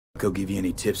Go give you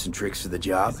any tips and tricks for the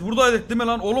job? Biz buradaydık değil mi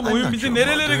lan? Oğlum oyun bizi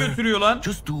nerelere götürüyor lan?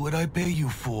 Just do what I pay you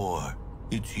for.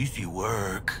 It's easy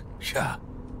work. Yeah.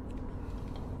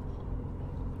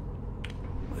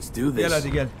 Let's do this. Gel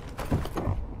hadi gel.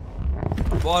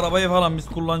 Bu arabayı falan biz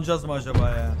kullanacağız mı acaba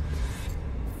ya?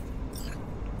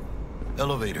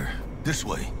 Elevator. This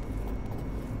way.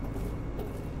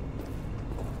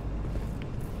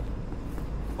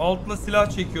 Altla silah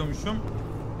çekiyormuşum.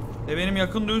 Benim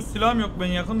yakın dövüş silahım yok. Ben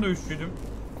yakın dövüşçüydüm.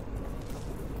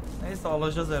 Neyse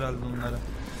alacağız herhalde onları.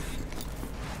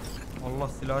 Allah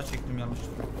silahı çektim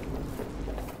yanlışlıkla.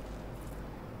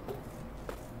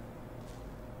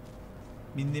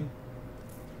 Bindim.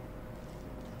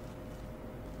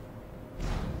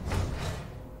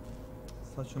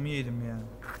 Saçımı yedim ya.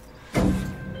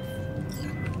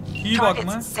 İyi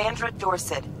bakma. Target Sandra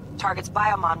Dorset. Target's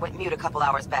biomon went mute a couple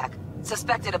hours back.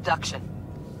 Suspected abduction.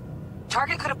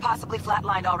 Target could have possibly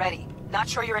flatlined already. Not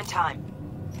sure you're in time.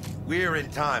 We're in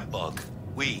time, Bug.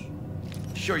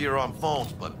 Sure you're on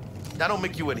phones, but that don't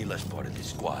make you any less part of this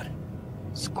squad.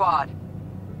 Squad.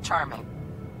 Charming.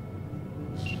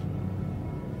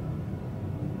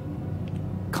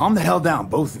 Calm the hell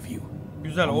down, both of you.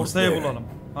 Güzel, ortaya bulalım.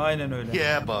 Aynen öyle.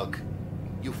 Yeah, Bug.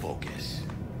 You focus.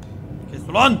 Kes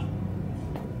ulan!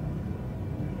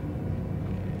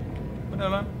 Bu ne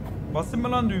lan? Basayım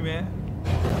mı lan düğmeye?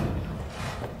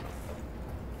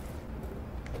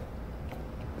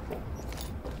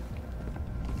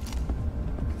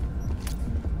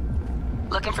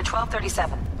 Looking for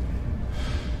 1237.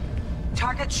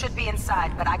 Target should be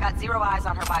inside, but I got zero eyes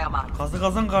on her biomon. Kazı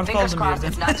kazan kartı Fingers aldım crossed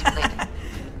yerden. it's not too late.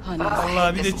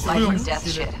 Vallahi bir de çıkıyormuş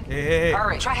içeri.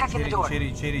 Hurry, try hacking the door.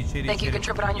 İçeri. Think you can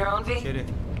trip it on your own, V? İçeri.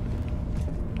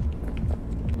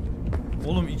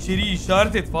 Oğlum içeriği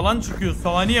işaret et falan çıkıyor.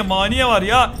 Saniye maniye var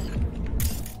ya.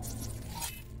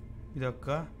 Bir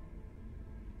dakika.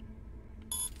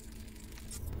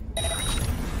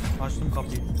 Açtım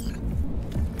kapıyı.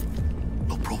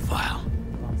 No profile.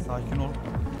 Tamam, sakin ol.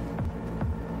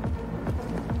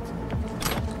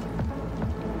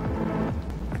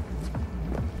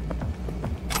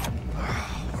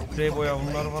 Sprey boya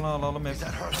bunları falan alalım hep.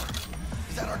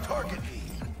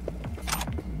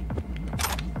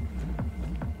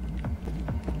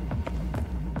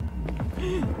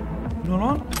 Ne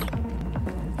lan?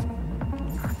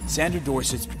 Sandra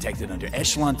Dorset's protected under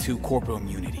Echelon 2 Corpo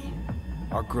immunity.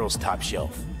 Our girl's top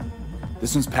shelf.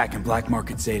 This one's packing black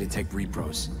market Zetatech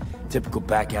repros. Typical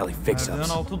back alley fix-ups.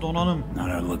 Merdiven altı donanım. Not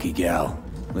our lucky gal.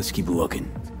 Let's keep looking.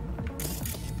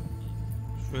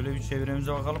 Şöyle bir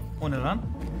çevremize bakalım. O ne lan?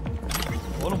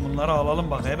 Oğlum bunları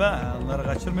alalım bak be. Bunları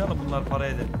kaçırmayalım. Bunlar para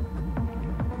eder.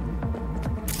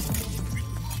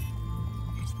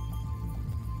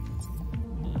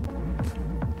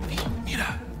 Mira,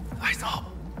 eyes up.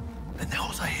 The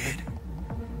nose ahead.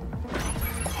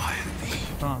 Quietly.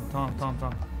 Tamam.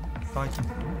 Sakin.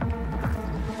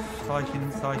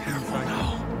 Sakinim. Sakinim.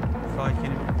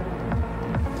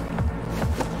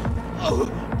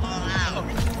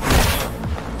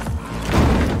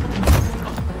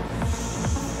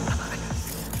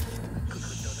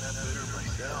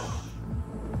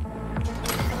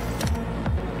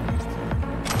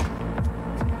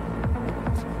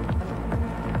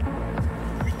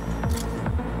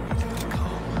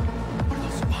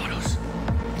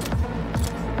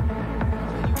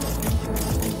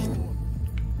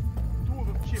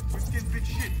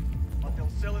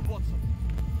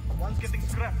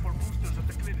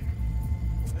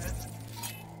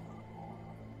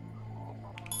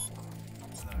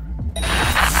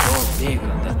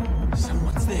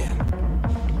 Someone's there.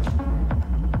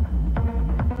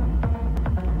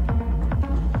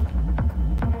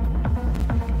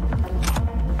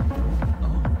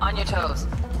 On your toes.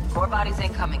 More bodies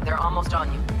incoming. They're almost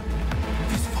on you.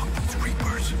 These fucking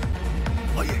reapers.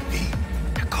 Oh yeah, V.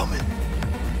 They're coming.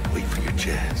 Wait for your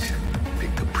chance.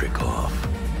 Pick the prick off.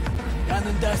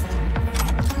 Cannon dust.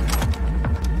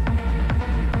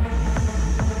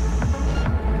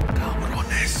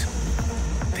 Cabrones.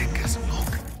 Take us long.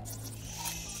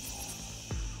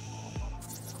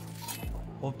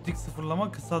 Optik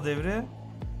sıfırlama kısa devre.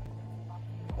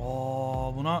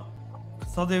 Buna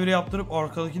kısa devre yaptırıp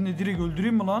arkadakini de direkt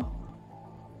öldüreyim mi lan?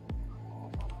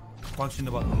 Bak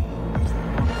şimdi bak.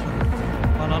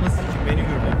 Ananı sikeyim, beni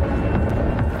gördü.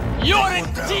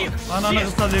 Ananı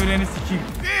kısa devreni sikeyim.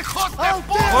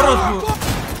 Orospu.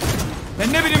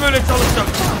 Ben ne bileyim öyle çalışacak.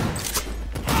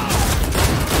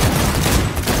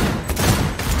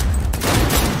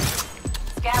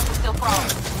 Scabs is still prone.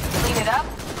 Clean it up,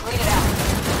 clean it out.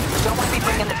 Don't want to be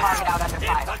bringing the target out under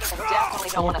fire. And definitely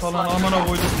don't want to Ortalan slug. amına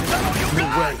koydum. No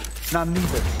way. Not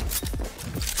neither.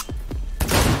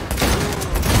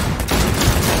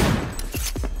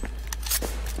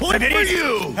 Good for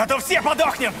you! А то все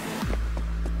подохнем!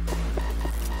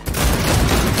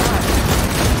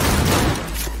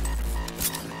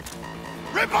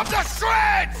 Rip up the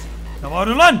shreds! Ne var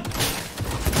lan?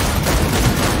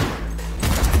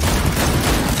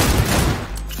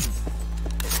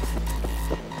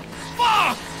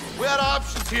 Fuck! We had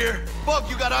options here. Bug,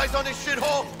 you got eyes on this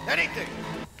shithole? Anything?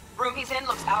 Room he's in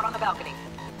looks out on the balcony.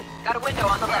 Got a window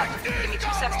on the left. Give me 2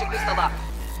 seconds to goose the lock.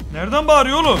 Nereden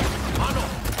bağırıyor oğlum? Mano,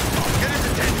 get his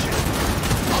attention.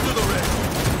 I'll do the rest.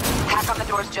 Hack on the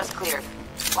door's just cleared.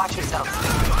 Watch yourselves.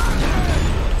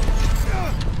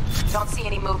 Don't see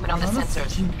any movement on the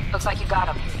sensors. Looks like you got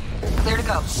him. Clear to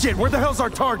go. Shit, where the hell's our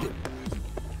target?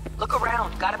 Look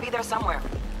around. Gotta be there somewhere.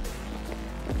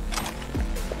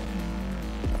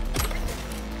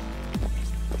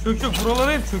 Çök çök,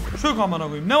 buralara hep çök. Çök amına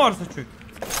koyayım. Ne varsa çök.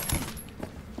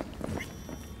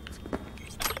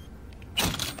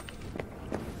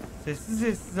 Sessiz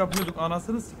sessiz yapıyorduk.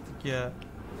 Anasını siktik ya.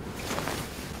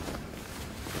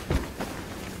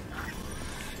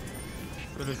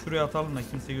 Şöyle şuraya atalım da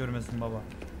kimse görmesin baba.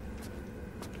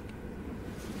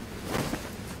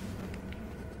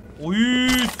 Oy,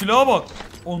 silaha bak.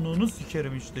 Onunu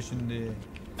sikerim işte şimdi.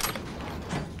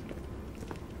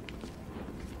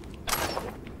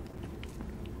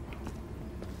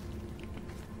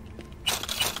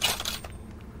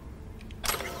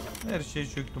 Her şeyi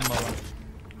çöktüm baba.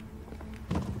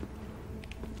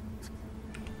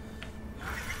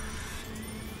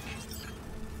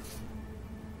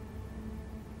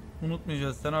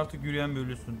 Unutmayacağız. Sen artık yürüyen bir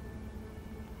ölüsün.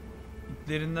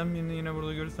 İtlerinden birini yine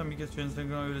burada görürsem bir kez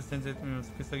çenesine öyle sens etmiyorum.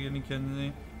 Sıkıysa gelin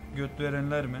kendini göt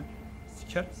verenler mi?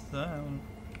 Siker size ha onu.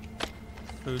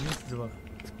 Söyleyeyim size bak.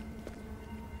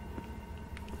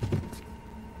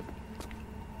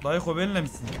 Dayık o benimle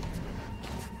misin?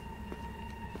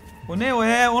 O ne o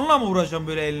he? Onunla mı uğraşacağım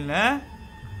böyle eline he?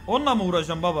 Onunla mı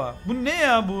uğraşacağım baba? Bu ne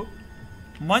ya bu?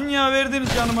 Manyağı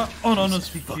verdiniz yanıma. Ananı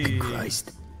sikeyim.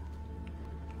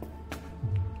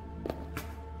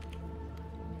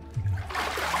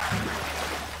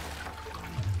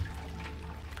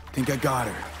 Think I got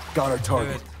her. Got our target.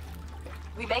 Evet.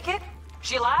 We make it?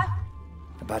 She alive?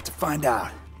 About to find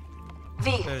out. V,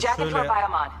 Evet, jack into our şöyle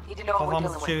biomon. Need to know what we're dealing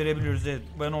kafamızı with. çevirebiliyoruz evet.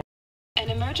 Ben o An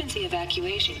emergency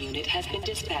evacuation unit has been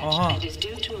dispatched Aha. and is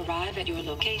due to arrive at your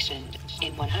location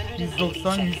in 180 190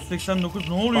 seconds. 189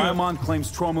 ne oluyor? Biomon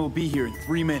claims trauma will be here in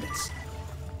 3 minutes.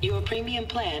 Your premium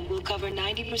plan will cover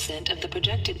 90% of the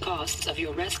projected costs of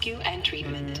your rescue and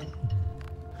treatment.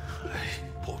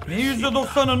 Ne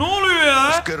 %90'ı ne oluyor ya?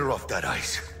 Let's get her off that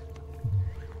ice.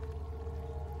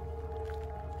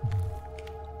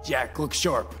 Jack, look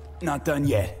sharp. Not done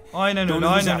yet. Aynen Don't öyle,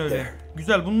 know who's aynen out öyle. there.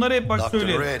 Güzel, bunları hep bak Doctor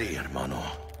söyleyelim. ready, hermano.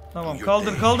 Tamam, Your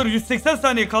kaldır day. kaldır 180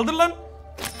 saniye kaldır lan.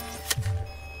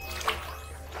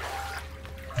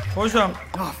 Hocam,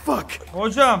 Oh, fuck.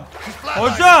 hocam,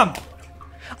 hocam.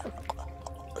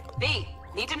 V,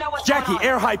 need to know what's Jackie, going on.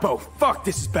 air hypo. Fuck,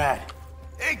 this is bad.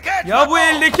 Hey, catch Ya my bu ball.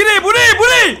 eldeki ne? Bu ne? Bu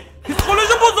ne?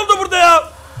 Psikolojim bozuldu burada ya.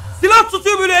 Silah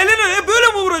tutuyor böyle eline. Böyle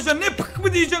mi vuracaksın? Ne pık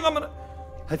mı diyeceksin amına?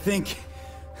 I think...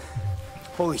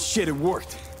 Holy shit, it worked.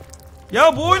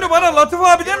 Ya bu oyunu bana Latif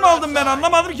abiden mi aldın ben?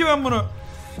 Anlamadım ki ben bunu.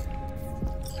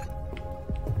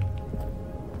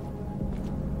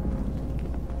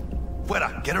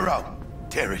 Fuera, get her out.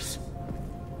 Terrace.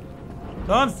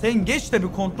 Tamam sen geç de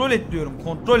bir kontrol et diyorum.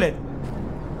 Kontrol et.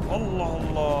 Allah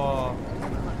Allah.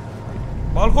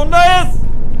 Balkondayız.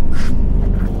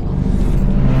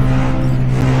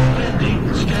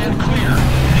 Stand clear.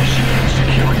 Initiating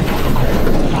security protocol.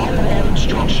 Follow all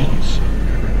instructions.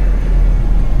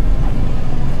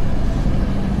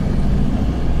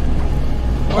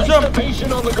 Hocam.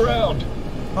 Patient on the ground.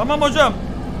 Tamam hocam.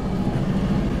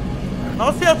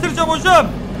 Nasıl yatıracağım hocam?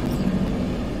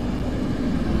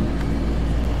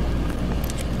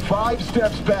 5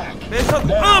 steps back. 5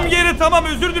 adım geri, tamam,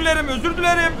 özür dilerim, özür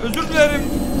dilerim, özür dilerim.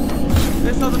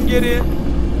 5 adım geri.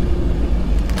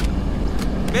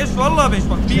 5 vallahi 5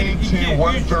 bak. 1, 2,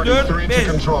 3, 4, 5.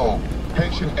 control.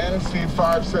 Patient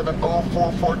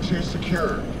NC570442 secure.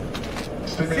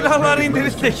 Silahları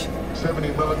indirirsek. 70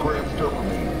 milligrams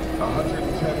dopamine,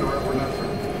 110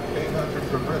 norepinephrine, 800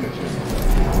 fibrinogen.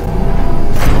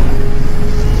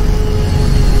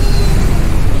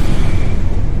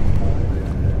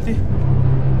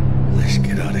 Let's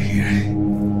get out of here.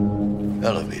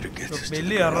 Elevator gets us Çok to the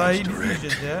belli ya, garage rayı direct.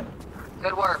 düşmeyeceğiz ya.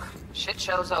 Good work. Shit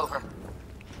show's over.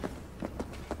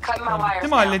 Cutting my Bitti wires mi,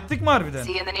 now. hallettik mi harbiden?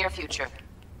 See you in the near future.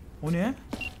 O ne?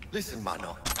 Listen,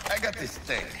 mano. I got this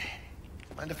thing.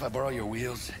 Mind if I borrow your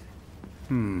wheels?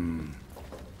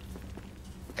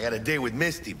 I got a date with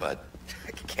Misty, but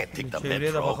can't take the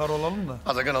Çevreye de bakar metro. olalım da.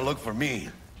 How's it gonna look for me?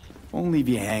 Won't leave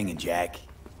you hanging, Jack.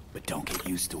 But don't get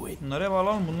used to it. Bunları hep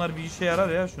alalım. Bunlar bir işe yarar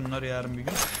ya. Şunlar yarın bir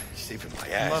gün. Saving my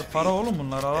Bunlar ass. para oğlum,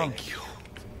 bunları alalım. Thank you.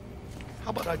 How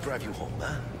about I drive you home,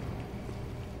 huh?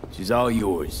 She's all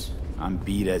yours. I'm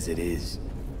beat as it is.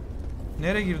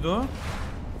 Nereye girdi o?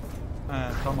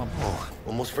 He tamam. Oh,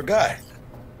 almost forgot.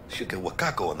 Should get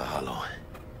Wakako on the hollow.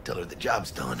 Tell her the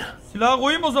job's done. Silah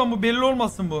koyayım o zaman, bu belli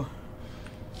olmasın bu.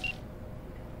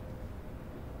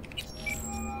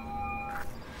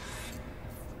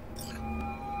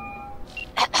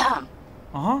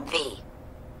 Aha. V,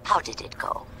 how did it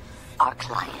go? Our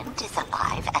client is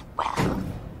alive and well.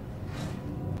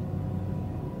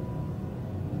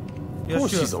 Of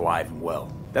course she's Yaşıyor. alive and well.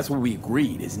 That's what we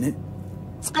agreed, isn't it?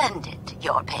 Splendid.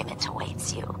 Your payment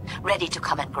awaits you, ready to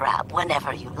come and grab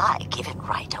whenever you like, even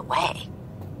right away.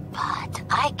 But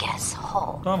I guess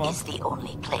home Tamam. is the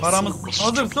only place you Paramız wish to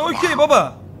hazırsa be okey now.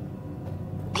 baba.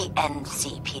 The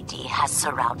NCPD has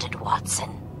surrounded Watson.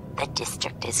 The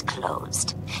district is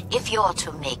closed. If you're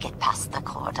to make it past the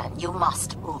cordon, you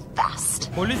must move fast.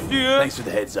 Polis diyor. Thanks for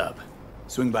the heads up.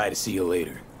 Swing by to see you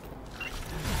later.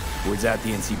 Word's out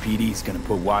the NCPD's gonna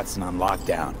put Watson on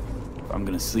lockdown. If I'm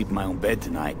gonna sleep in my own bed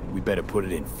tonight, we better put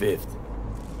it in fifth.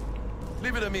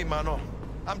 Leave it to me, mano.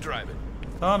 I'm driving.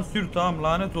 Tamam sür, tamam,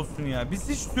 lanet olsun ya. Biz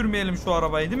hiç sürmeyelim şu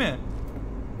arabayı, değil mi?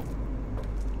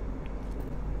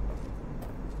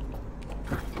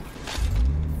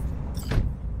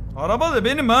 Araba da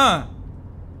benim ha.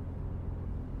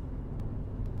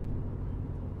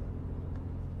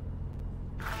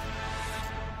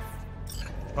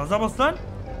 Gaza bas lan.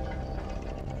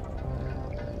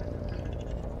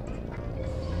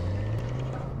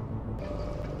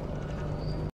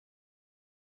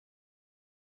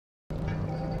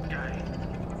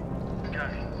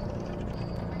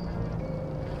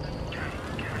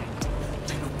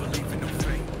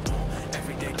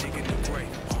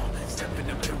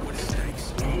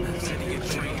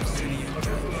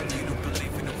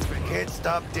 Can't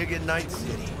stop digging Night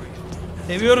City.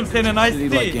 Seviyorum seni, nice City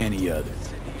like tea. any other,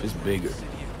 just bigger.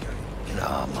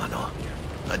 Nah, mano.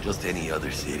 Not just any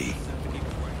other city.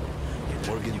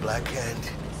 Morgan Blackhand,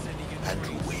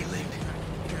 Andrew Wayland,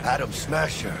 Adam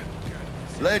Smasher.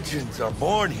 Legends are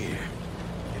born here.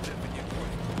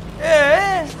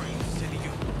 Ee?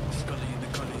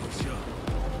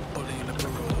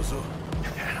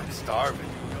 Man, I'm starving.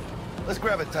 Let's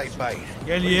grab a tight bite.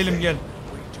 Gel yiyelim gel.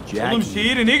 Jackie, Oğlum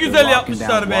şehri ne they're güzel locking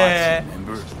yapmışlar down be. Watson,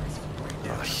 remember?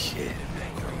 Oh shit,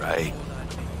 you're right.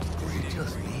 Were you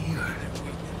just me or...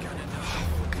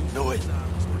 Fucking knew it. Man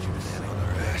on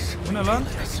our ass. Bu ne lan?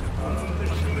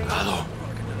 Hello.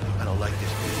 I don't like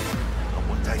this bit. I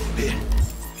want tight bit.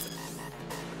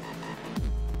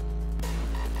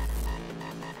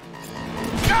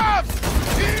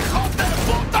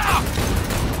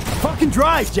 Fucking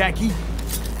drive, Jackie!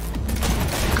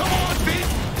 Come on, bitch!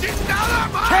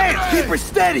 Hey, keep her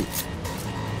steady!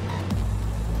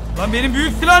 Lan benim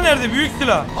büyük silah nerede? Büyük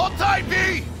silah. Hold tight, B!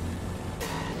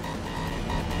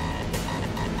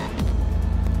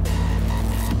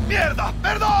 Mierda!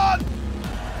 Perdón!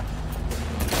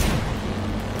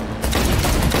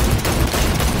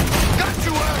 Got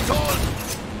you, asshole!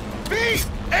 B!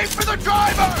 Aim for the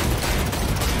driver!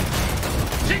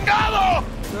 Chingado!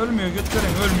 Ölmüyor,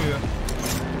 götürelim, ölmüyor.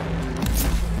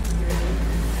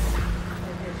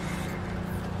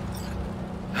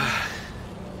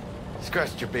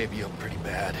 Scratched your baby up pretty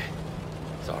bad.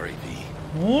 Sorry,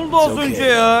 V. Ne oldu az It's önce okay.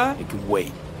 ya? It can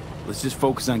wait. Let's just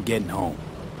focus on getting home.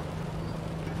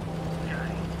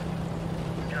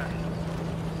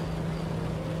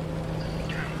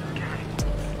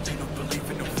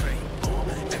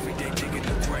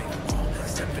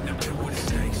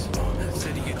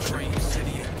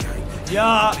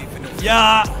 Ya,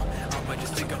 ya.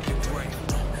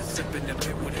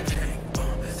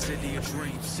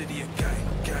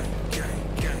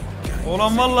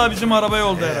 Olan vallahi bizim arabaya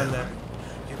oldu herhalde.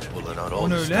 Pulling out Bu all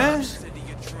ne the öyle? stops.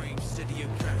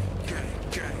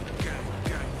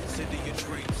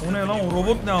 O ne lan, o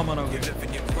robot ne amına koyayım?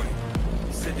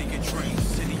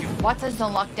 Watson's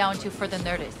on lockdown to further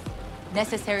notice.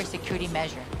 Necessary security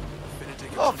measure.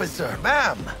 Officer,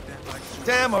 ma'am.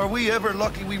 Damn, are we ever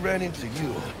lucky we ran into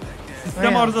you.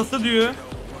 Sistem arızası diyor.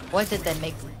 What is it that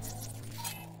makes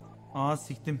Aa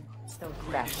siktim. so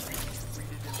fresh?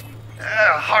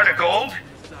 Heart of gold?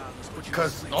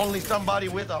 Because only somebody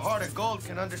with a heart of gold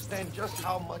can understand just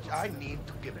how much I need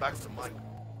to get back to my...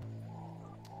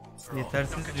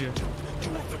 Yetersiz diyor.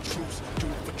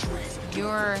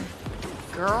 Your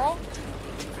girl?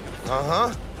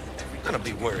 Uh-huh. I'm gonna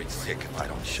be worried sick if I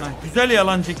don't show. Ha, güzel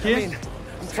yalancı I ki. mean,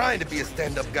 I'm trying to be a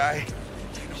stand-up guy.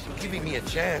 She's giving me a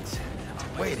chance.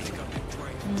 Waiting.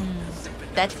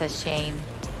 That's a shame.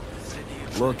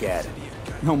 Look at him.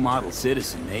 No model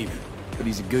citizen, maybe, but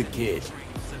he's a good kid.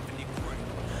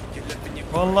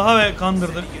 Vallahi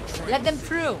kandırdık. Let them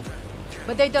through.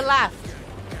 But they're the last.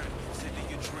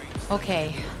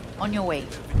 Okay, on your way.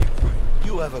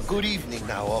 You have a good evening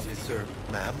now, officer,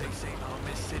 ma'am.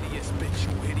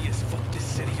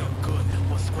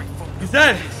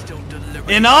 Güzel.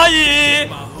 Enayi.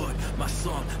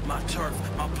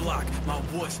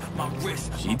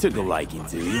 She took a liking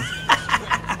to you.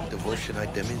 Devotion I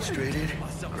demonstrated,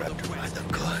 grabbed her by the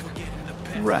gut.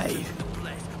 Right.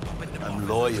 I'm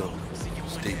loyal,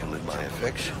 stable in my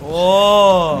affection,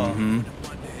 Oo.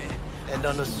 and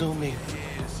unassuming.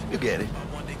 You get it.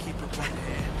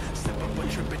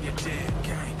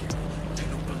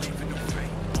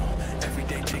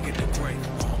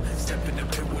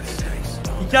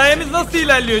 Hikayemiz nasıl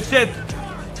ilerliyor chat?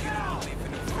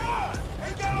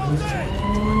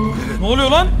 Ne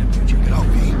oluyor lan?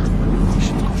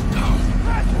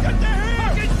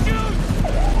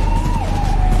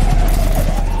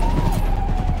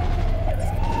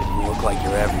 You look like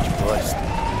your average bust.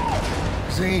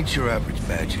 These ain't your average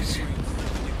badges.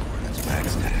 That's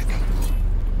Max Tag.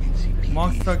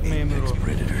 Max Tag memuru.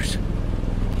 Predators.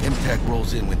 M-Tag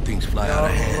rolls in when things fly out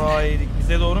of hand. Yarraydık.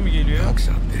 Bize doğru mu geliyor? Max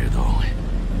out there though.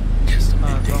 Just a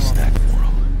midday tamam. snack for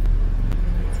him.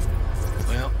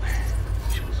 Well,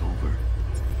 she was over.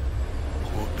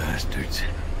 Poor bastards.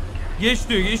 Geç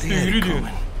diyor, geç diyor, yürü diyor.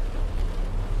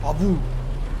 Abu.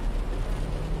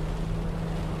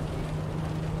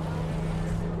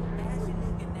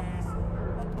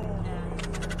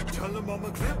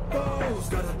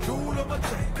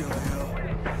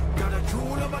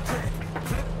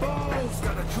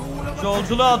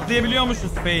 Yolculuğa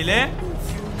atlayabiliyormuşuz F'yle.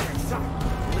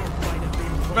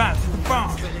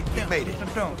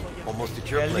 Almost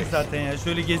at your Geldik place. zaten ya.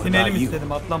 Şöyle What gezinelim about you?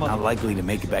 istedim, atlamadım. Not likely to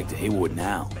make it back to Haywood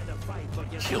now.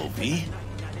 Chill, V.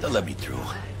 They'll let me through.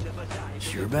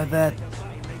 Sure about that?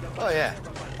 Oh yeah,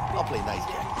 I'll play nice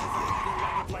Jack.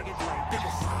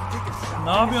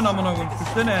 Ne yapıyorsun amına koyayım?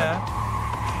 Sürsene ya.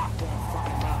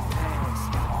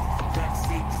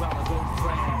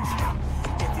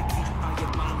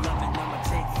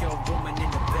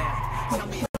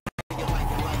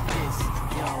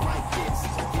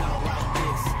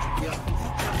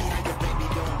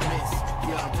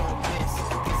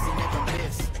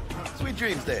 Sweet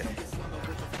dreams then.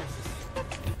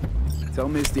 Tell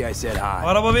Misty I said hi.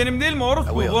 Araba benim değil mi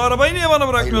orospu? Bu arabayı niye bana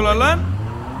bırakmıyorlar lan?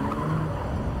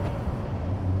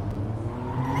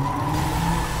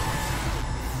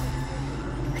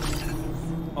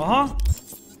 Aha.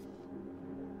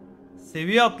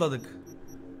 Seviye atladık.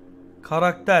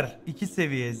 Karakter 2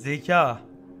 seviye, zeka.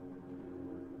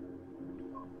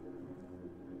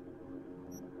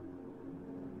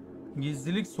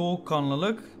 Gizlilik,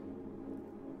 soğukkanlılık.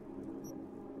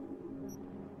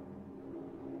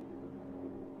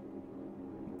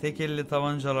 Tek elli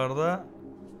tabancalarda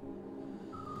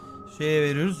şeye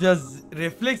veriyoruz. Ya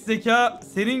refleks zeka,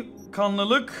 serin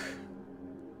kanlılık.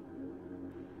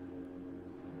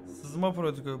 Sızma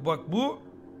protokolü. Bak bu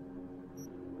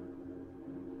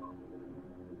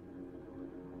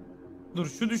dur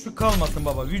şu düşük kalmasın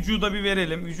baba. Vücuda bir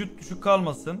verelim. Vücut düşük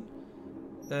kalmasın.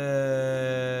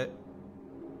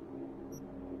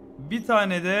 Bir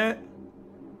tane de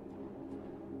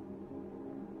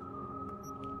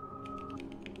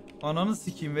ananı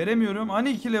sikeyim veremiyorum. Hani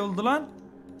 2 level'dı lan?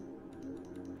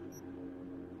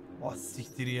 Ah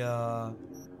siktir ya.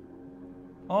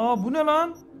 Aa bu ne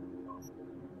lan?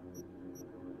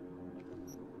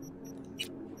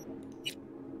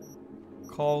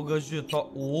 Kavgacı.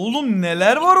 Oğlum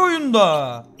neler var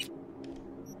oyunda?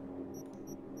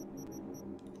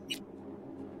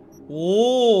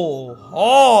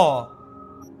 Oha!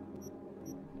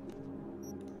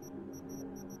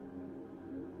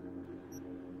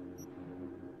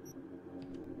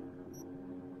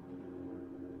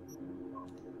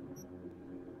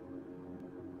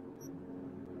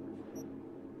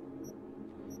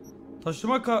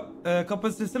 Taşıma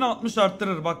kapasitesini 60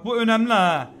 arttırır. Bak bu önemli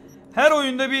ha. Her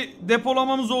oyunda bir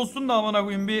depolamamız olsun da amına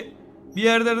koyayım, bir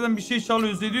yerlerden bir şey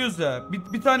çalıyoruz ediyoruz ya.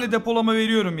 Bir tane depolama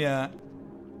veriyorum ya.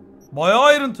 Bayağı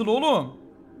ayrıntılı oğlum.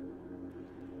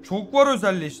 Çok var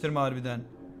özelleştirme harbiden.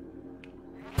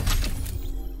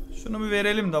 Şunu bir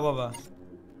verelim de baba.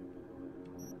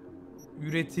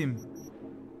 Üretim.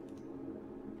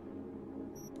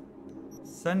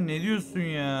 Sen ne diyorsun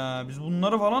ya? Biz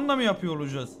bunları falan da mı yapıyor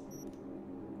olacağız?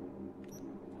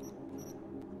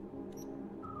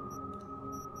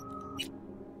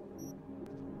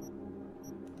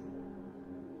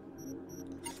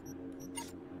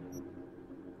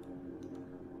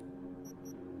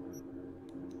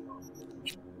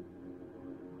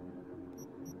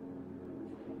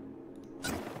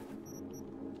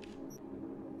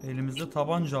 Elimizde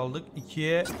tabanca aldık.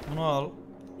 2'ye bunu al.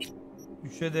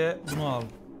 3'e de bunu al.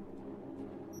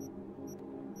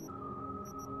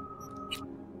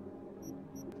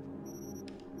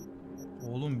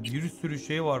 Oğlum bir sürü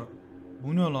şey var.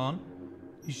 Bu ne lan?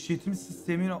 İşletim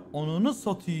sistemini ananı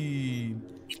satayım.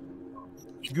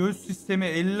 Göz sistemi,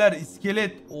 eller,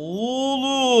 iskelet.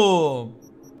 Oğlum.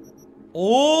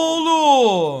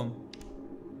 Oğlum.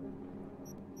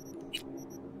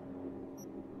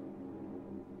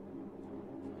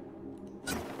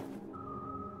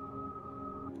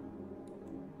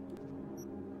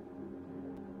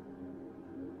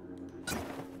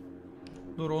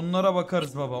 Dur onlara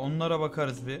bakarız baba. Onlara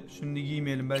bakarız bir. Şimdi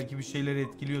giymeyelim. Belki bir şeyleri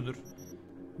etkiliyordur.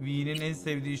 V'nin en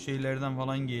sevdiği şeylerden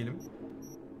falan giyelim.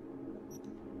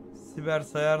 Siber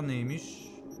sayar neymiş?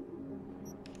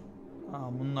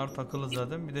 Aa, bunlar takılı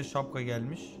zaten. Bir de şapka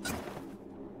gelmiş.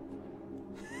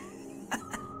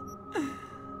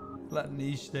 Lan ne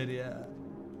işler ya.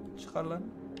 Çıkar lan.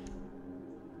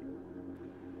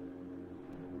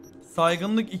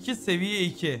 Saygınlık 2, seviye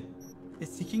 2.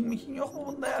 Skin mikin yok mu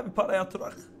bunda ya? Bir para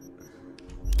yatırak.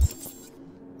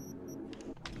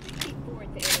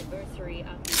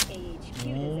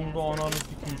 Ne oldu ananı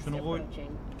sikeyim, şunu koy.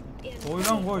 Koy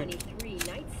lan koy.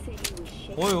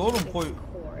 Koy oğlum koy.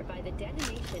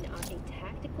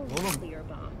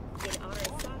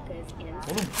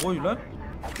 Oğlum koy lan.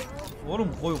 Oğlum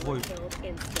koy koy.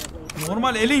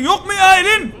 Normal elin yok mu ya,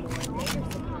 elin?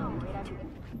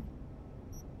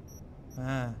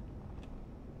 He.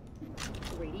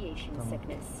 Radiation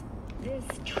sickness. This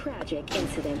tragic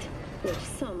incident, which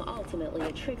some ultimately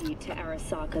attribute to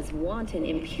Arasaka's wanton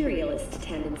imperialist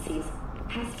tendencies,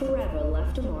 has forever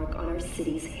left a mark on our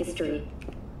city's history.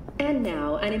 And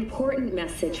now, an important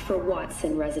message for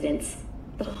Watson residents.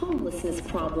 The homelessness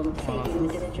problem plaguing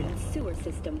the district's sewer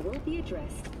system will be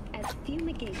addressed as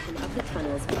fumigation of the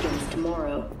tunnels begins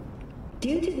tomorrow.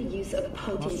 Due to the use of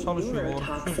potent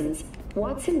neurotoxins,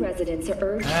 Watson residents are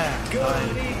urged...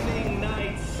 Good evening,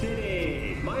 Night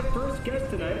City! My first guest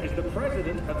tonight is the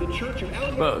president of the Church of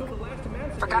Alabama.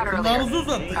 Forgot earlier.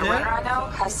 A runner I know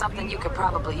has something you could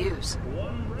probably use.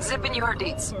 Zip in your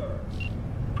deeds.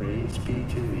 Praise be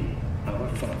to thee, our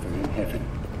Father in heaven.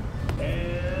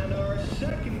 And our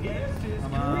second guest is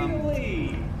Karina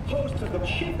Lee, host of the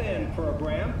Chip In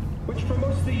program, which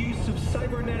promotes the use of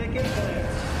cybernetic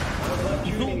implants.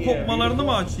 Uzun kopmalarını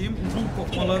mı açayım? Uzun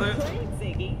kopmaları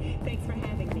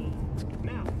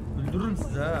öldürürüm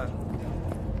size ha.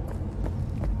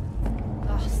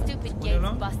 Oh, stupid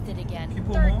gate's busted again.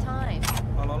 Pipo Third mu? time.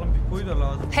 Alalım Pipo'yu da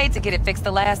lazım. Hate to get it fixed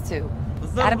the last two.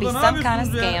 Kızlar Gotta be burada ne some kind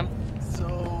of yapıyorsunuz ya? scam.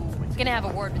 Gonna have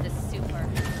a word with this super.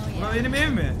 Oh, Bura benim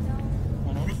ev mi?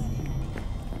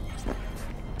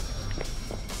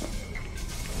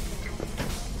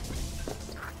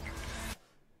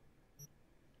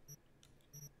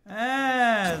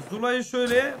 Zula'yı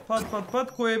şöyle pat pat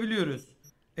pat koyabiliyoruz.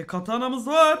 Katanamız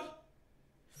var.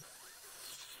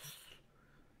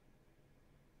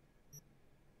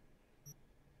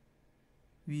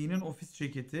 V'nin ofis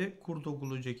ceketi, kurt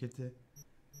okulu ceketi.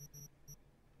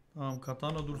 Tamam,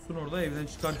 katana dursun orada, evden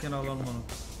çıkarken alalım onu.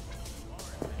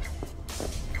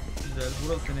 Güzel,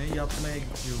 burası ne? Yatmaya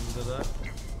gidiyor burada da.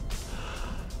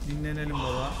 Dinlenelim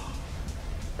baba.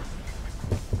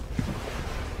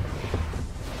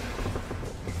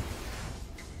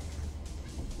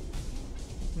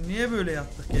 Niye böyle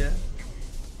yattık ya?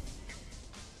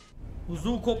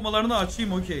 Uzuv kopmalarını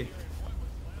açayım, okey.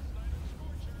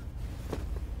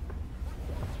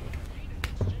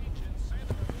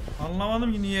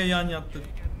 Anlamadım ki niye yan yattık.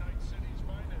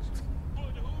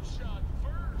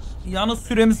 Yalnız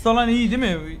süremiz falan iyi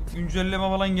değil mi? Güncelleme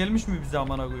falan gelmiş mi bize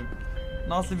amına koyayım?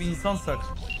 Nasıl bir insansak?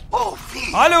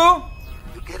 Alo?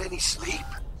 You get any sleep?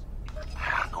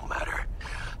 No matter.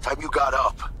 Time you got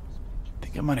up. I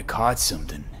think I might have caught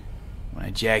something when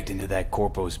I jagged into that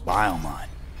Corpo's biomon.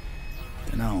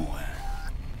 Dunno,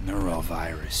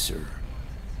 neurovirus or...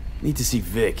 Need to see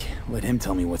Vic. Let him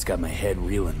tell me what's got my head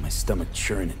reeling, my stomach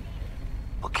churning.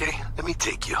 Okay, let me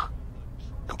take you.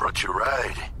 I brought you a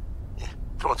ride. Yeah,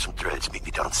 throw on some threads, meet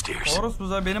me downstairs. Orası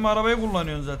güzel. Benim arabayı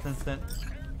kullanıyorsun zaten sen.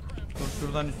 Dur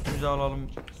şuradan üstümüze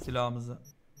alalım silahımızı.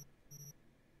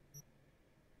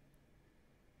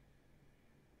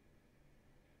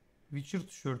 Witcher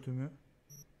tişörtü mü?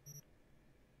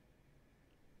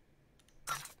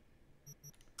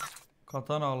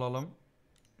 Katana alalım.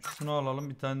 Şunu alalım.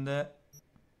 Bir tane de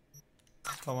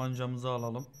tabancamızı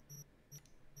alalım.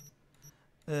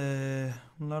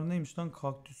 Bunlar neymiş lan?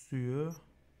 Kaktüs suyu.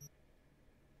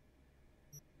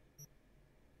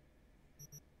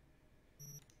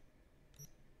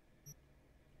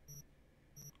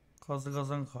 Kazı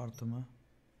kazan kartı mı?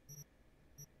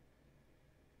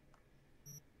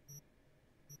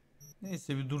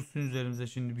 Neyse bir dursun üzerimize,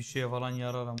 şimdi bir şeye falan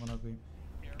yarar amına koyayım.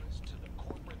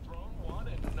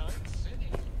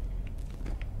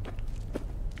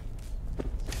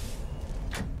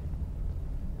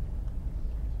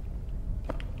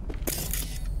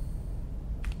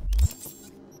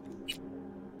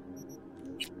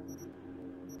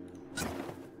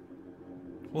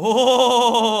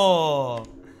 Oo!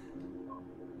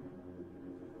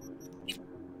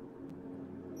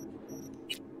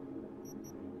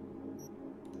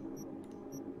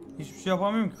 Hiçbir şey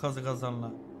yapamıyorum ki kazı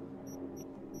kazanla.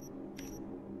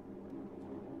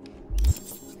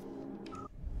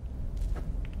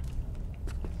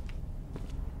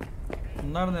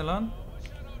 Bunlar ne lan?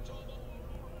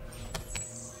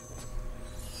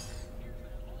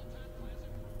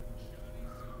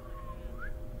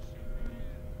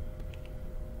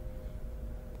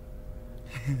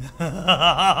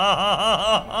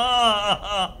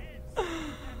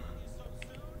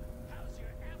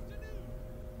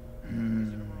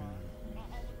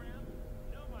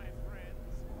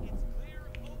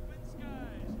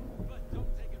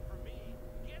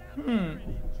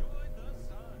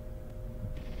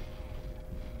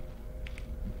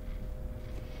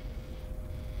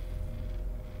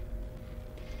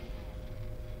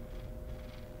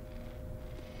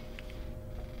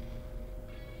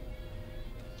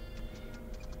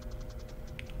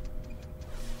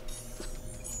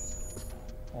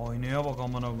 Aynaya bak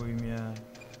amına koyayım ya.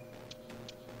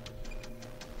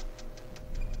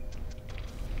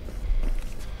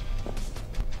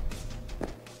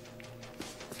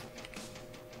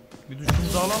 Bir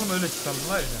duşumuzu alalım öyle çıkalım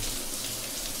var ya.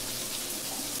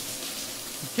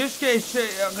 Keşke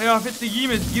kıyafetle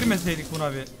girmeseydik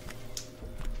buna bir.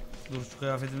 Dur şu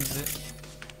kıyafetimizi.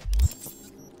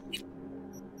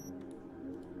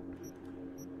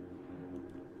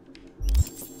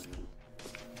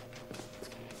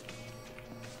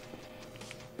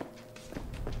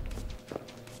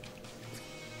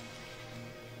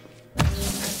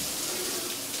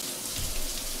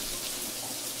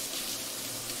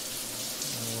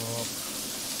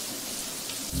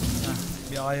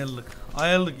 Bir ayıldık.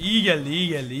 Ayıldık. İyi geldi, iyi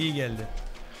geldi, iyi geldi.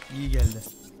 İyi geldi.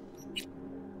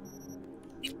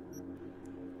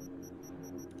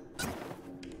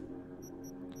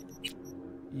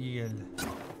 İyi geldi.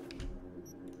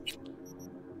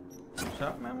 Şey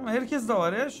yapmayın ama herkes de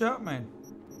var ya, şey yapmayın.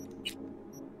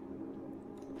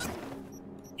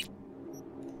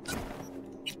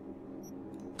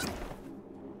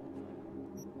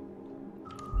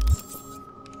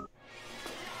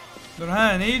 Dur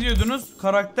ha, ne diyordunuz?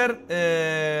 Karakter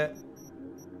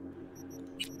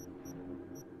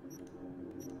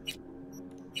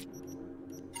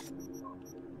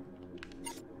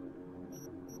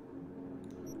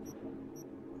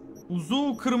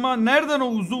uzuv kırma. Nereden o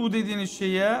uzuv dediğiniz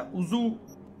şey ya? Uzuv.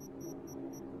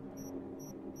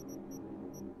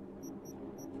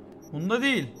 Bunda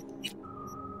değil.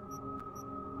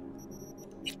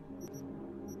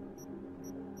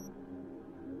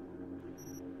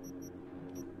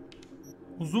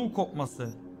 Uzuv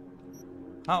kopması.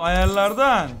 Ha,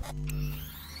 ayarlardan.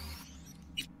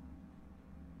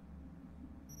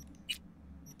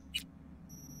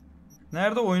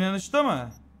 Nerede, oynanışta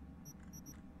mı?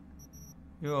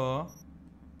 Yo.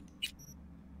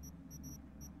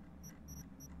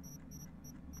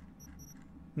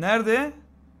 Nerede?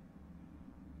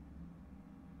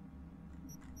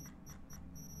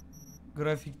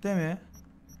 Grafikte mi?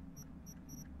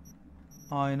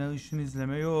 Ayna, ışın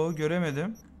izleme. Yo,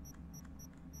 göremedim.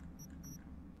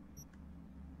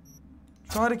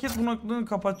 Şu hareket bunaklığını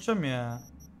kapatacağım ya.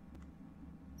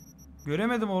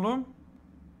 Göremedim oğlum.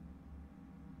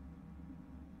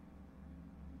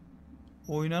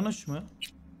 Oynanış mı?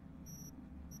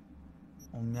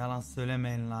 Oğlum yalan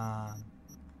söylemeyin lan.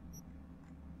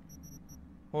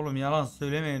 Oğlum yalan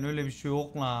söylemeyin, öyle bir şey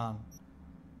yok lan.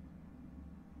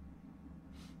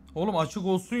 Oğlum açık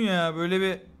olsun ya, böyle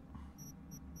bir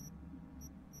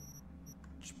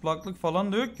çıplaklık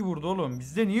falan da yok ki burada oğlum.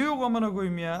 Bizde niye yok amına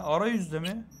koyayım ya? Arayüzde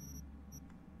mi?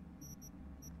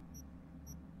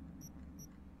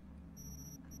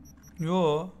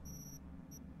 Yo.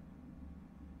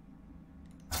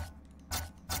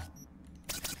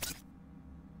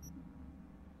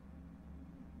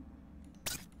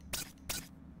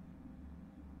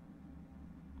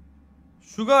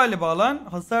 Şu galiba lan,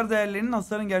 hasar değerlerinin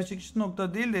hasarın gerçekleştiği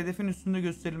nokta değil de hedefin üstünde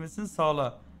gösterilmesini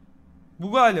sağla.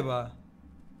 Bu galiba.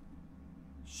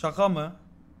 Şaka mı?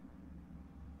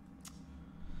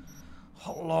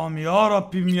 Allah'ım ya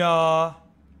Rabbim ya.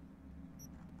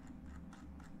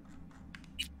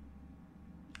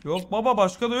 Yok baba,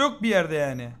 başka da yok bir yerde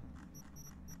yani.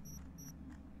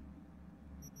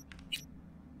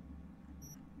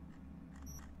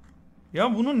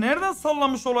 Ya bunu nereden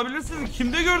sallamış olabilirsiniz?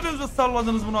 Kimde gördüğünüzde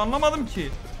salladınız bunu, anlamadım ki.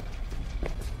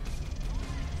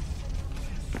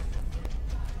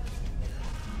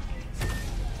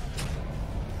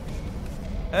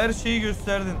 Her şeyi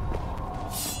gösterdin.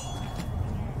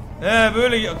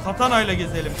 Böyle katanayla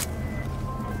gezelim.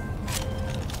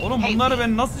 Oğlum bunları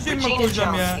ben nasıl cebime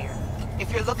koyacağım ya?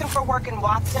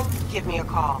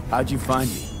 How'd you find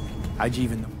me? How'd you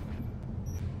even know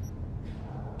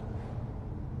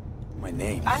my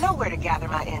name? I know where to gather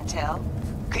my intel.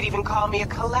 Could even call me a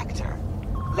collector.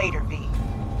 Later, V.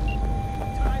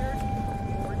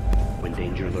 When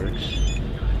danger lurks,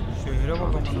 Şehre our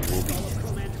bakalım. team will be.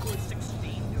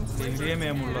 Devriye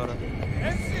memurları.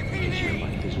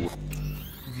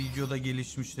 Videoda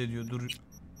gelişmiş de diyor. Dur.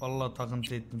 Vallahi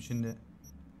takıntı ettim şimdi.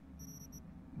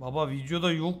 Baba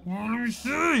videoda yok böyle bir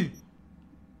şey.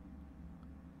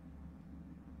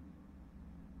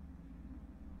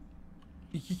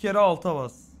 İki kere alta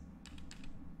bas.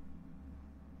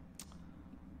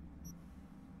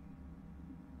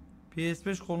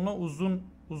 PS5 koluna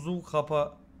uzuv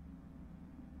kapa.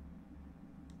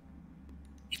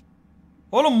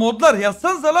 Oğlum modlar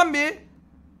yazsanıza lan bir.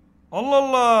 Allah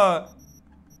Allah.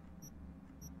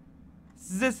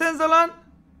 Siz desenize lan.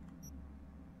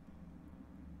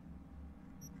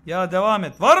 Ya devam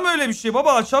et. Var mı öyle bir şey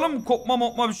baba? Açalım, kopma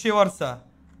mopma bir şey varsa.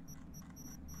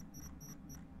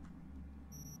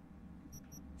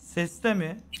 Seste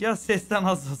mi? Ya sesten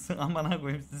az olsun, amına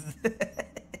koyayım sizi.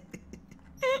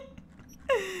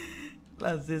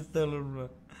 Lan seste olur mu?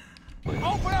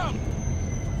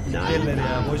 Derler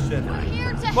ya, boşver.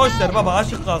 Boşver baba,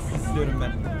 aşık kalsın istiyorum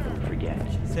ben.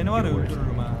 Seni var ya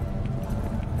öldürürüm ha.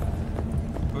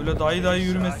 Böyle dayı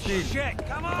yürümesi değil.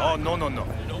 Oh, no, no, no.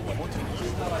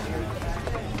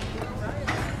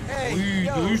 Uy,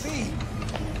 dövüş.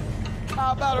 How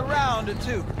about a round or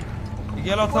two? Gel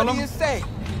What atalım. do you say?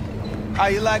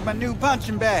 How you like my new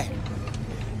punching bag?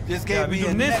 Just gave Ya me bir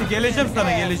a dur, neyse geleceğim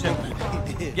sana, geleceğim.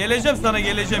 Geleceğim sana,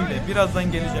 geleceğim de.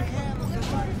 Birazdan geleceğim.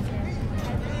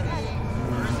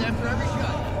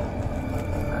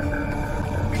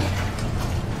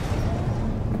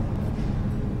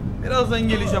 Birazdan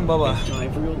geleceğim baba. It's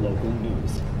time for your local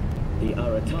news. The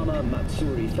Aratama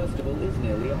Matsuri Festival is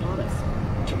nearly upon us.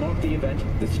 To mark the event,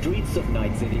 the streets of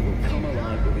Night City will come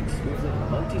alive with exquisite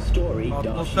multi-story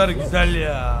Atmosfer güzel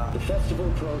ya. The festival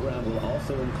program will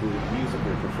also include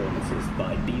musical performances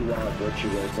by biwa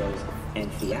virtuosos and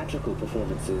theatrical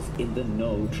performances in the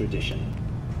No tradition.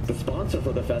 The sponsor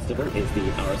for the festival is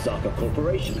the Arasaka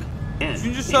Corporation.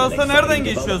 Üçüncü şahsa nereden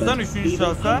geçiyoruz lan, üçüncü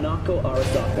şahsa? Hanako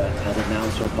Arasaka has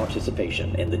announced her participation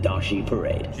in the Dashi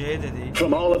Parade. C de değil.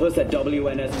 From all of us at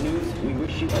WNS News, we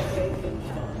wish you a safe and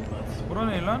fun. Bura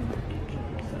ne lan?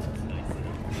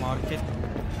 Market.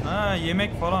 Ha,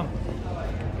 yemek falan.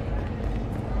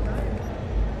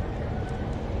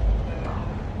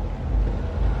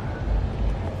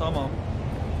 Tamam.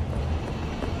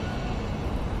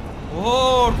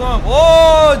 Oo, tamam.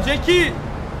 Oo, Jackie.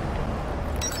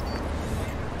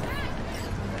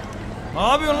 Ne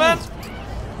yapıyorsun lan?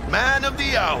 Man of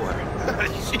the hour.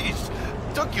 Jeez,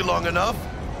 took you long enough.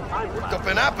 Worked up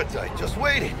an appetite just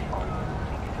waiting.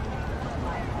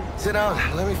 Sit down,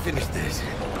 let me finish this.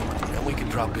 Then we can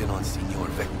drop in on Senor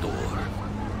Vector.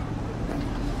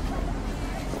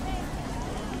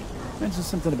 Mentioned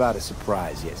something about a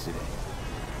surprise yesterday.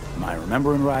 Am I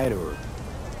remembering right, or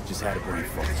just had a brain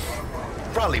fart?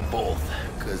 Probably both,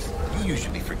 because you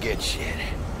usually forget shit.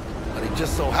 But it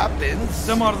just so happens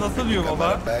Sistem arızası diyor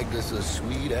baba. bagged us a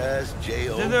sweet ass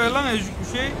J.O. Size de öyle lan ecik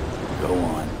bir şey. Go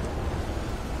on.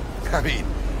 I mean,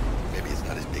 maybe it's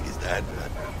not as big as that,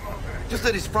 but just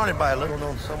that he's fronted by a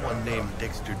little-known someone named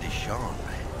Dexter Deshawn.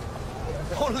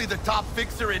 Only the top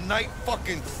fixer in Night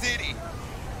fucking City.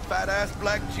 Fat-ass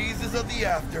black Jesus of the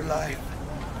afterlife.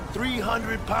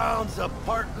 300 pounds of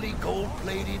partly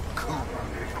gold-plated coop.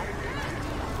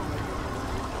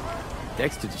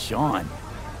 Dexter Deshawn.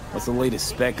 What's the latest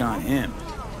spec on him?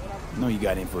 I know you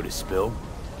got info to spill.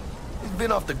 He's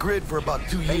been off the grid for about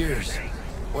 2 years.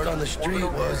 Word on the street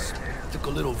was took a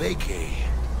little vacay.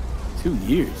 2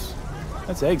 years?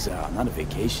 That's exile, not a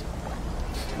vacation.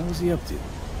 What was he up to?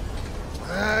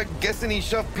 Guessing he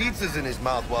shoved pizzas in his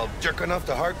mouth while jerking off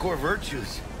the hardcore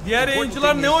virtues. Diğer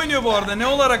yayıncılar ne oynuyor bu arada? Ne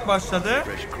olarak başladı?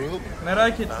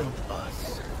 Merak ettim.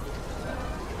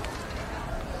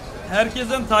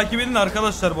 Herkesten takip edin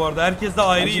arkadaşlar bu arada. Herkes de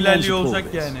ayrı ilerliyor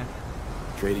olacak yani.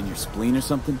 Trading your spleen or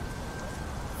something?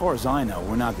 As far as I know,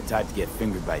 we're not the type to get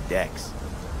fingered by Dex.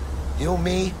 You know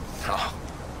me? Oh,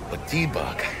 But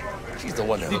T-Bug, she's the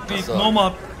one that hooked us up.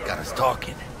 Nomad. Got us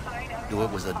talking. Knew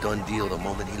it was a done deal the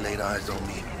moment he laid eyes on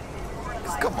me.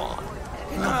 'Cause come on.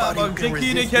 Ain't Ha, nobody who bak can Jackie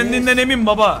yine resist kendinden this. emin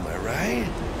baba. Am I right?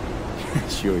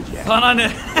 Sure, Jack. Sana ne?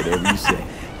 Whatever you say.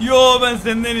 Yo, ben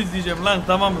senden izleyeceğim lan,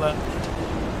 tamam lan.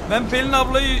 Ben Pelin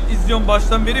ablayı izliyorum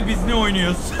baştan beri, biz ne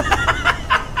oynuyoruz?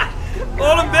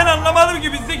 Oğlum ben anlamadım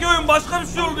ki, bizdeki oyun başka bir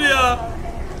şey oldu ya.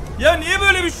 Ya niye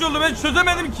böyle bir şey oldu, ben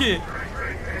çözemedim ki.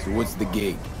 So what's the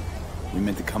gig? We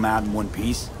meant to come out in one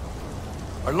piece?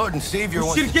 Our Lord and Savior Bu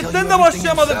wants to tell şirketten you de everything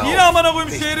başlayamadık. himself. Yine amına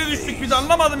koyayım şehre düştük biz,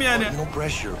 anlamadım yani. No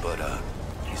pressure, but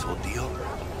his whole deal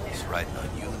is riding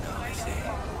on you now, I say.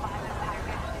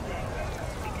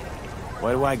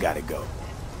 Why do I gotta go?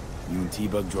 You and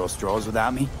T-Bug draw straws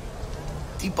without me?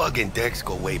 T-Bug and Dex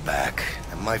go way back,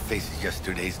 and my face is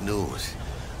yesterday's news.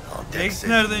 Dex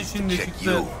nereden şimdi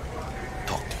çıktı?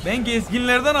 Ben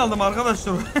gezginlerden aldım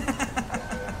arkadaşlar.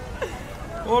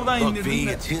 Oradan Look, indirdim.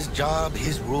 V, it's his job,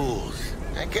 his rules.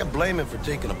 I can't blame him for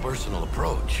taking a personal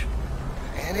approach.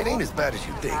 And it ain't as bad as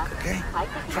you think, okay?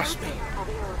 Trust me.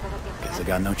 Guess I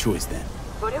got no choice then.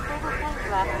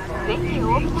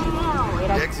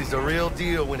 Dex is a real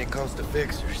deal when it comes to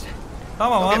fixers.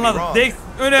 Tamam, anladım. Dex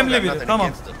önemli biri.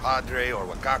 Tamam. Padre or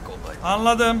Wakako, but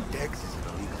anladım. Dex is in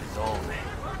a league of his own.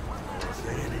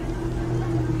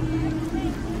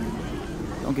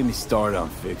 Don't get me started on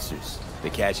fixers.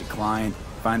 They catch a client,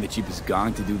 find the cheapest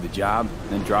gong to do the job,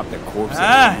 then drop their corpse in the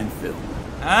landfill.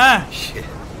 Shit.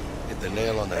 Hit the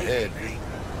nail on the head, V.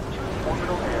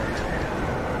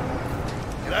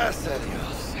 Gracias a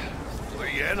Dios.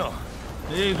 Estoy lleno.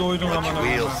 İyi doydum Watch aman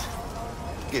wheels.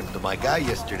 Gave them to my guy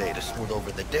yesterday to smooth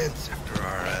over the dents after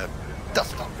our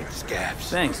dust off with scabs.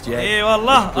 Thanks, Jack.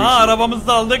 Eyvallah. Arabamızı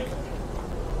da aldık.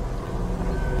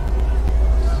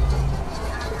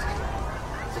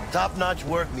 Some top-notch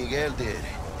work Miguel did.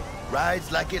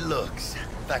 Rides like it looks.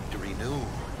 Factory new.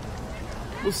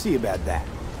 We'll see about that.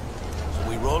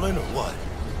 So we rolling or what?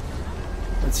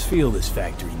 Let's feel this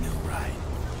factory new ride.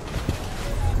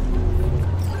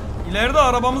 İleride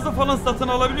arabamızı falan satın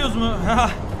alabiliyoruz mu?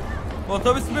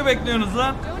 Otobüs mü bekliyorsunuz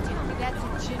lan?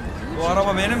 Bu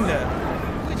araba benim de.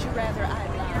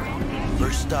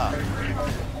 First stop.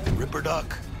 Ripper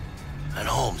Duck. And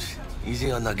Holmes.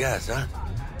 Easy on the gas, huh?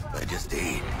 I just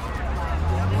ate.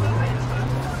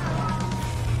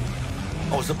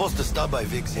 I was supposed to stop by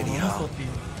Vic's anyhow.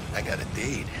 I got a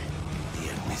date. Me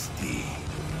and Misty.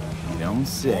 You don't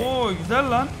say. Oo, güzel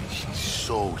lan. She's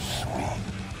so sweet.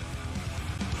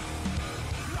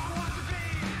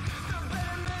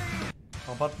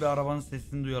 Kapat bir arabanın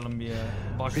sesini duyalım bir ya.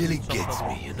 Really gets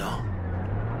me, you know.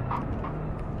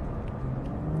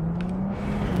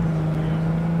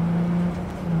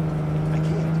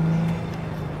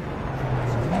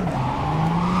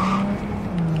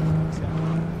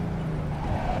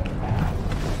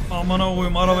 Amına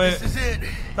koyayım arabayı.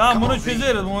 Tamam, bunu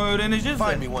çözeriz, bunu öğreneceğiz de.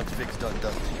 Find me once Vic's done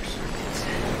dusting your shit.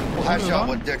 We'll hash out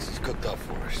what Dex has cooked up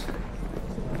for us.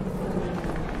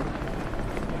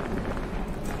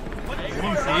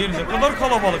 Oğlum şehir ne kadar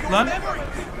kalabalık lan.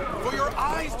 For your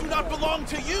eyes do not belong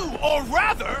to you, or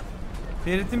rather.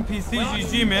 Ferit'in PC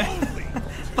GG mi?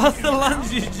 Nasıl lan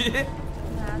GG?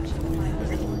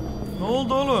 Ne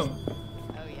oldu oğlum?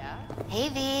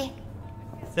 Hey V.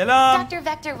 Selam. Dr.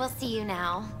 Vector will see you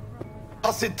now.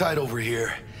 I'll sit tight over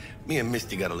here. Me and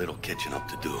Misty got a little catching up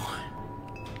to do.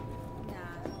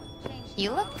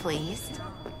 You look pleased.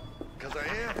 Because I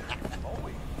am.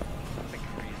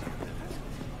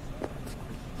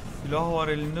 Silah var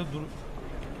elinde, dur.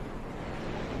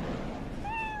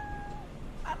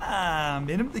 Ana,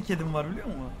 benim de kedim var biliyor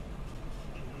musun?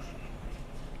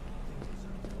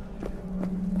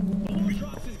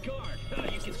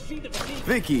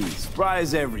 Vicky,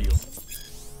 surprise everyone.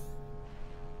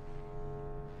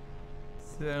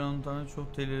 Siber donanımı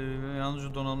çok tehlikeli.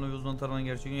 Yalnızca donanımlı ve uzman tarafından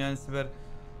gerçek. Yani siber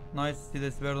Night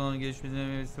City'de siber donanım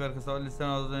gelişmesine siber kasaba listen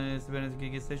ağzından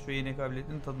sibernetik geçse şu yeni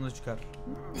kabiliyetin tadını çıkar.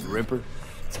 Ripper,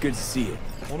 it's good to see you.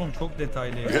 Oğlum çok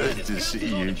detaylı ya. Good to see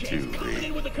you too,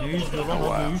 Lee. Ne izliyor lan,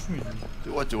 o dövüş müydü?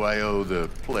 What do I owe the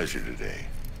pleasure today?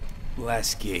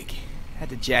 Last gig. Had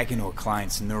to jack into a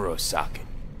client's neuro socket.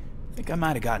 Think I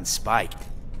might have gotten spiked.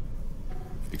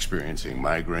 Experiencing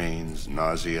migraines,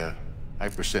 nausea,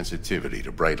 hypersensitivity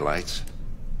to bright lights?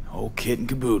 Whole kit and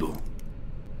caboodle.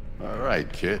 All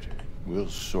right, kid. We'll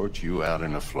sort you out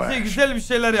in a flash. Bize güzel bir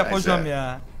şeyler yap hocam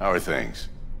ya. How are things?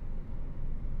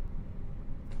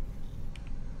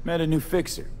 Met a new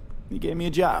fixer. He gave me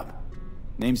a job.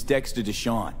 Name's Dexter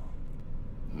Deshawn.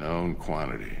 Known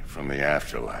quantity from the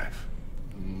afterlife.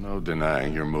 No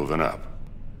denying you're moving up.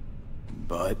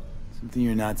 But something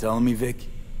you're not telling me, Vic?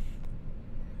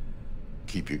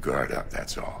 keep your guard up,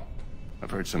 that's all.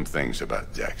 I've heard some things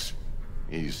about Dex.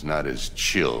 He's not as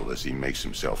chill as he makes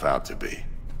himself out to be.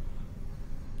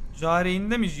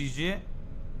 Cari'inde mi Gigi?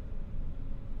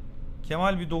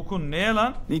 Kemal bir dokun. Neye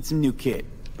lan? Need some new kit,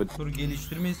 but... Dur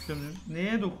geliştirme istiyorum.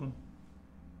 Neye dokun?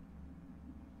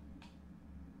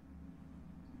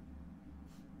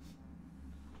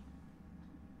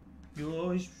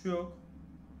 Yo hiçbir şey yok.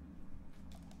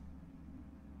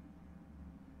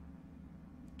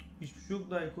 Hiçbir şey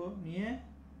yok Dayko. Niye?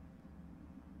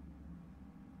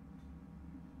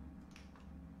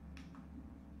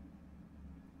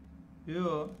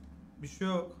 Yo. Bir şey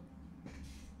yok.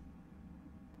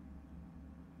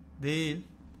 Değil.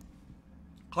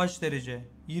 Kaç derece?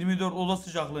 24 oda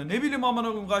sıcaklığı. Ne bileyim amına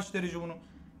koyayım kaç derece bunu.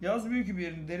 Yazmıyor ki bir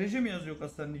yerin. Derece mi yazıyor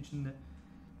kasanın içinde?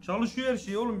 Çalışıyor her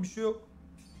şey oğlum, bir şey yok.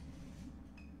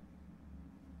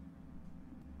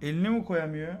 Elini mi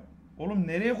koyamıyor? Oğlum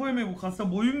nereye koyamıyor bu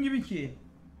kasa, boyum gibi ki.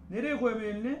 Nereye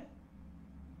koyamıyor elini?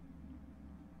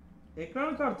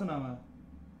 Ekran kartına mı?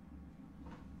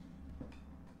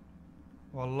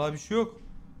 Vallahi bir şey yok.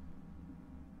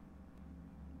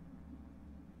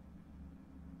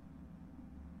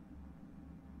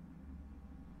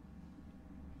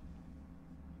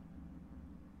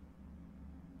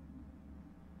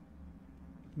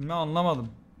 Ne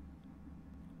anlamadım.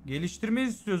 Geliştirme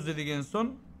istiyoruz dedik en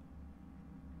son.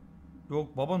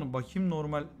 Yok babanın bakayım,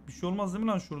 normal bir şey olmaz değil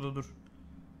mi lan, şurada dur.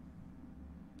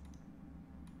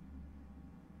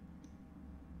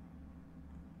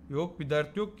 Yok bir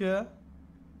dert yok ya.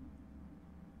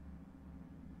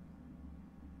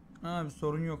 Ha bir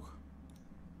sorun yok.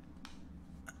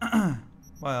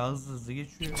 Bayağı hızlı hızlı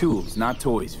geçiyor. Tools, not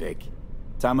toys, Vic.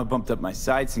 Time I bumped up my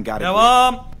sights and got it.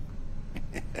 Devam.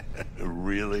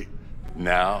 Really?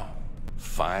 Now?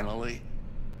 Finally?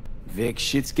 Vic,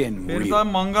 shit's getting real. Ferit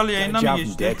abi mangal Got a yayına mı job from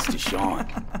geçti? Dex to Sean,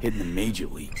 hitting the major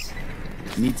leagues.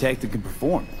 Need tech that can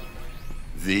perform.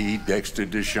 The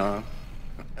Dexter Deshawn?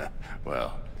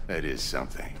 Well, that is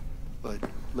something. But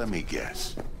let me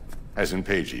guess. Hasn't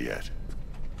paid you yet.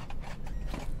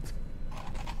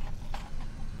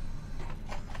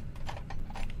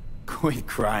 Quit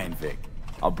crying, Vic.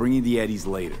 I'll bring you the eddies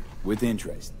later, with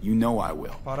interest. You know I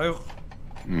will. Para yok.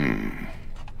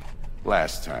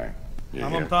 Last time. You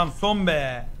Tamam hear? tamam, son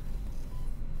be.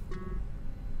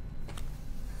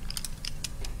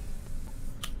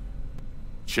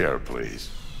 Chair, please.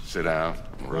 Sit down.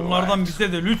 Relax. Onlardan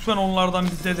bize de lütfen, onlardan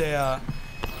bize de ya.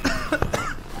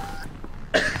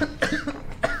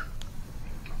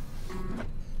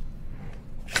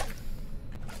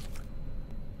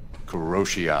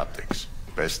 Kuroshi Optics.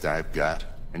 Best I've got,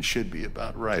 and should be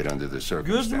about right under the Göz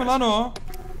circumstances. mü lan o?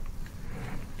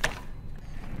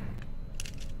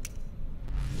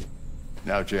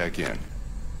 Now jack in.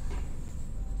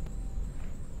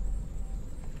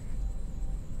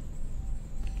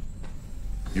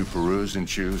 You peruse and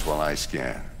choose while I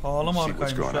scan. Pahalı See what's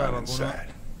markaymış going ha on bak onu. inside.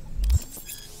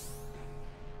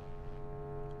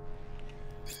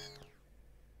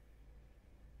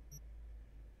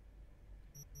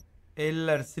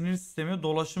 Eller, sinir sistemi,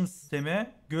 dolaşım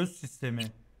sistemi, göz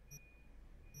sistemi.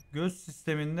 Göz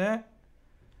sisteminde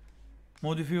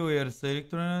modifiye uyarısı,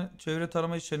 elektronik çevre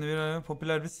tarama işlerini veren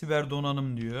popüler bir siber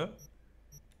donanım diyor.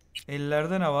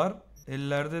 Ellerde ne var?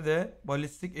 Ellerde de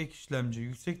balistik ek işlemci,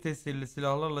 yüksek tesirli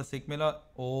silahlarla sekmeli...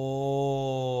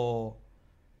 Oo.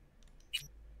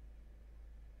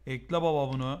 Ekle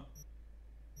baba bunu.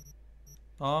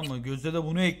 Tamam mı? Göze de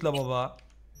bunu ekle baba.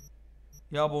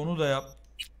 Yap onu da yap.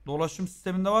 Dolaşım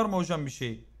sisteminde var mı hocam bir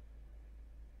şey?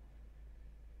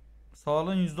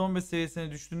 Sağlığın %15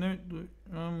 seviyesine düştüğünde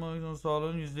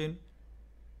sağlığın %'in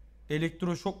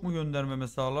elektroşok mu göndermeme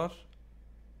sağlar?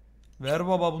 Ver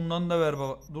baba, bundan da ver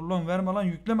baba. Dur lan, verme lan,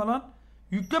 yükleme lan.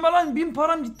 Yükleme lan, 1000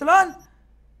 param gitti lan.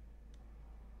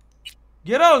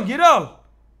 Geri al, geri al.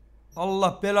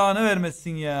 Allah belanı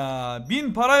vermesin ya.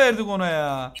 1000 para verdik ona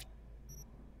ya.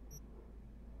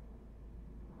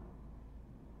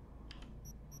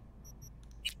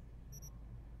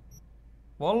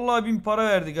 Vallahi 1000 para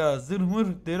verdik ha. Zırh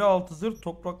mır, deri altı zırh,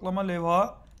 topraklama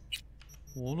levha.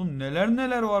 Oğlum neler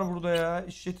neler var burada ya.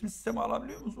 İşletim sistemi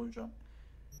alabiliyor musunuz hocam?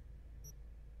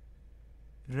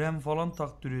 RAM falan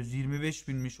taktırıyoruz. 25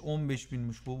 binmiş, 15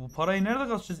 binmiş. Bu parayı nerede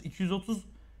kaçacağız? 230.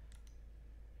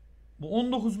 Bu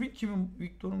 19 bin kimin?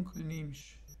 Victor'un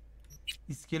kliniğiymiş.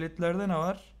 İskeletlerde ne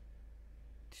var?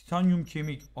 Titanyum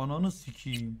kemik. Ananı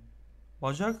sikeyim.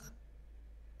 Bacak.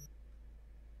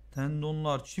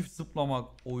 Tendonlar, çift zıplamak.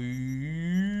 Oy.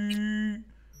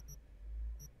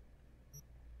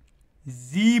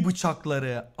 Z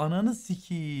bıçakları. Ananı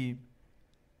sikeyim.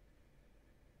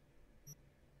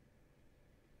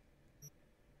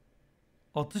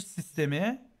 Atış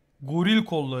sistemi. Goril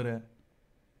kolları.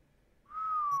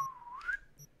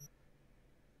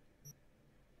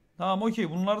 Tamam okey,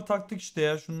 bunları taktık işte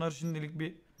ya. Şunlar şimdilik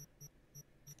bir...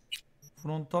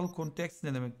 Frontal cortex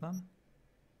ne demek lan?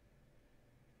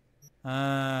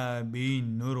 Ha,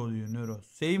 beyin, nöro diyor, nöro.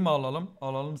 Save mi alalım?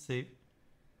 Alalım save.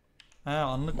 He,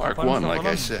 anlık Mark kapanış 1, like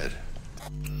I mı? said.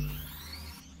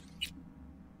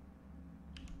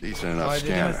 Decent enough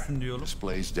scanner.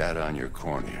 Displays data on your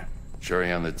cornea.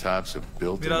 Cherry on the top's a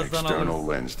built-in external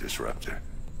lens disruptor.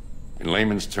 In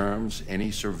layman's terms,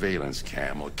 any surveillance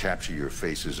cam will capture your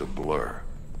face as a blur.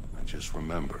 And just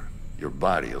remember, your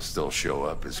body will still show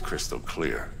up as crystal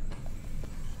clear.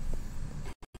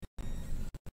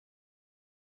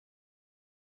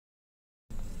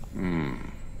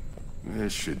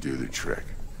 This should do the trick.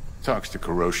 Talks to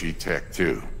Kuroshi Tech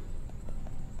too.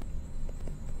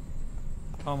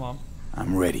 Tamam.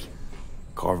 I'm ready.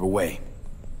 Carve away.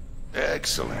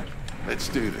 Excellent. Let's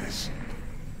do this.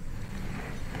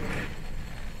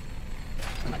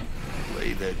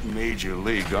 Lay that major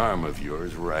league arm of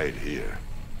yours right here.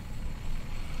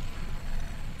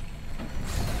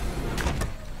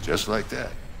 Just like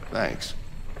that. Thanks.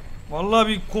 Vallahi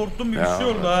bir korktum, bir şey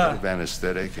oldu ha. Now,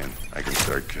 anesthetic and I can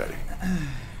start cutting.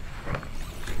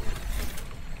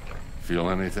 Feel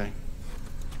anything?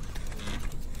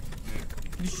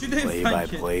 Play by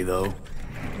play though.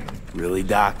 Really,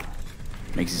 Doc?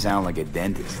 Makes you sound like a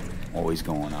dentist. Always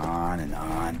going on and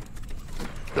on.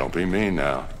 Don't be mean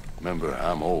now. Remember,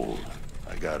 I'm old.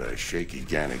 I got a shaky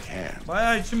Gannic hand.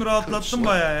 Bayağı içimi rahatlattın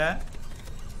bayağı ya.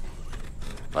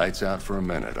 Lights out for a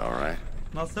minute, all right?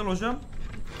 Nasıl hocam?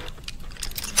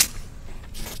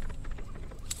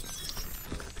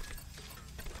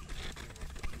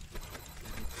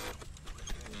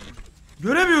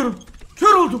 Göremiyorum.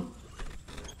 Kör oldum.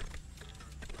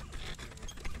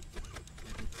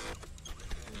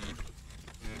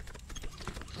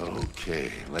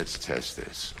 Okay, let's test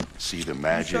this. See the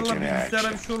magic İnşallah in bilgisayara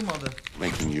bir action. şey olmadı.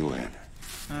 Linking you in.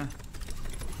 Heh.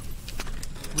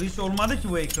 Bu iş olmadı ki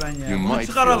bu ekran ya. You Bunu might feel a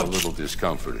çıkaralım. little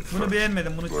discomfort at Bunu first.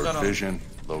 beğenmedim, bunu Blurred çıkaralım. vision,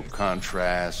 low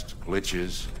contrast,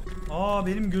 glitches. Aa,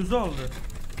 benim gözü aldı.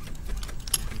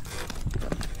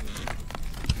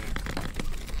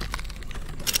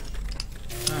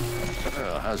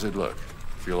 How's it look?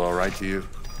 Feel all right to you?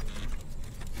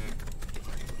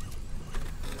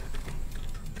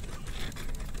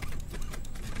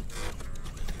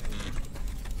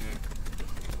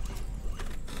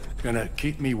 Gonna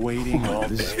keep me waiting all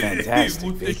This is day.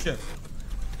 fantastic, Vic.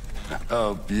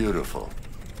 Oh, beautiful.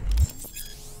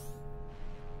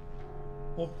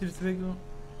 Optiris ve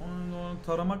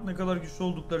taramak ne kadar güçlü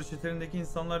oldukları çeterindeki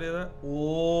insanlar ya da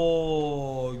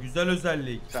ooo güzel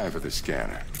özellik. Time for the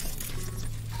scanner.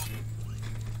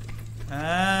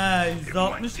 Ha,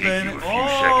 %60 dayanık.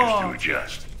 Seconds to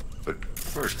adjust. But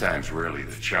first time's rarely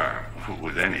the charm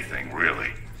with anything really.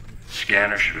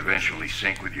 Scanner should eventually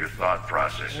sync with your thought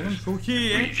processes. Oğlum çok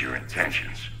iyi. Read your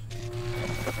intentions.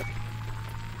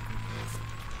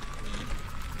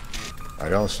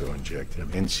 I also injected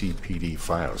an NCPD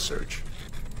file search.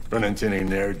 Run into any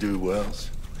ne'er-do-wells?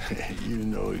 You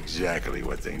know exactly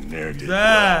what they ne'er did well.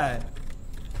 Güzel.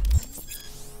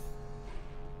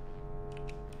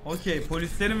 Okey,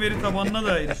 polislerin veri tabanına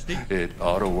da eriştik. It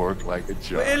ought to work like a Bu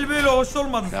charm. el böyle hoş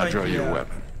olmadı Now sanki draw your ya.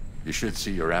 weapon. You should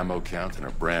see your ammo count in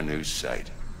a brand new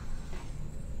sight.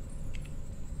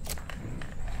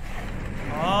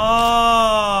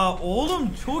 Aa, oğlum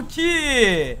çok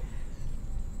iyi.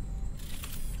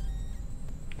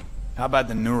 How about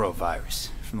the neurovirus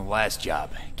from the last job?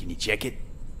 Can you check it?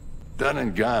 Done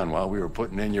and gone while we were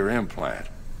putting in your implant.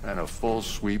 And a full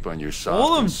sweep on your soft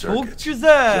Oğlum and çok circuits.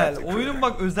 güzel. Got the Oyunun critter.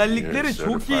 bak özellikleri You're çok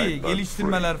certified iyi. bug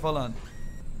Geliştirmeler falan.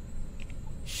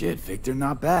 Shit, Victor,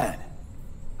 not bad.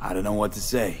 I don't know what to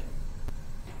say.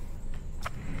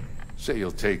 Say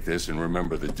you'll take this and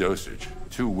remember the dosage.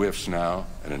 2 whiffs now,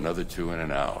 and another 2 in an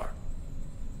hour.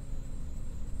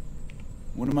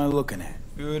 What am I looking at?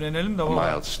 Bir öğrenelim de A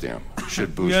baba. mild stim. Should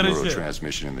boost Uyarıcı.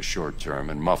 neurotransmission in the short term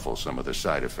and muffle some of the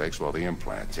side effects while the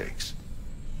implant takes.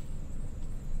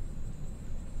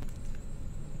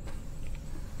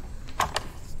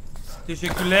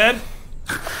 Teşekkürler.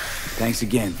 Thanks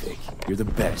again, Vic. You're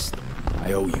the best.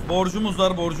 I owe you. Borcumuz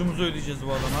var, borcumuzu ödeyeceğiz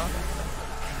bu adama.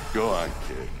 Go on,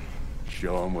 kid.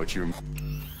 Show him what you're...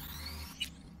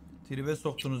 Tribe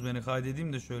soktunuz beni,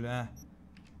 kaydedeyim de şöyle ha.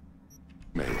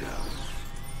 made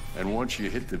of. And once you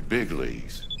hit the big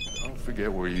leagues, don't forget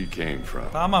where you came from.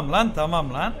 Tamam lan,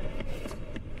 tamam lan.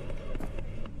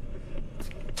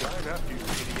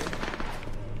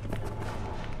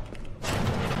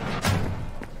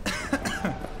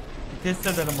 Test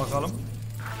edelim bakalım.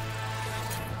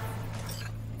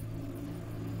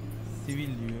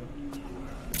 Sivil diyor.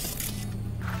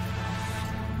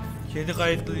 Kedi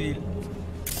kayıtlı değil.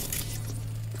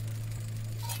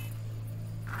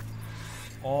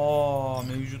 Aa,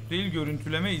 mevcut değil,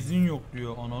 görüntüleme izin yok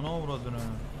diyor. Anana avradına.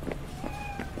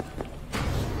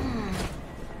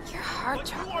 Your heart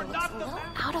chakra looks a little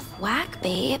out of whack,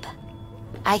 babe.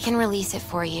 I can release it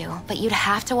for you, but you'd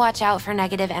have to watch out for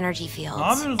negative energy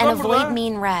fields and avoid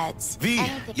mean reds. V,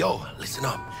 yo, listen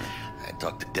up. I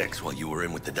talked to Dex while you were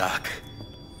in with the doc.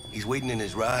 He's waiting in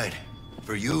his ride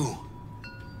for you.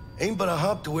 Ain't but a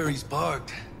hop to where he's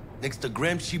parked, next to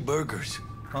Gramsci Burgers.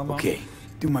 Okay,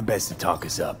 do my best to talk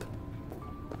us up.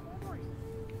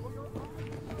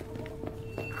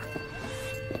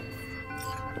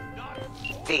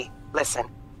 V, listen.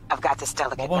 I've got this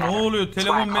delicate Baba ne matter. oluyor?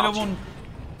 Telefon.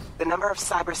 The number of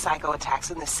cyber psycho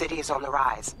attacks in the city is on the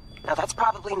rise. Now that's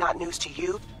probably not news to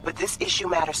you, but this issue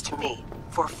matters to me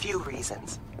for a few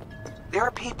reasons. There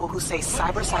are people who say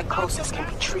cyber psychosis can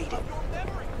be treated.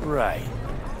 Right.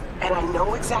 And I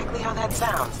know exactly how that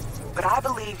sounds, but I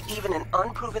believe even an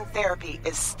unproven therapy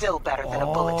is still better than a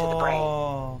bullet to the brain.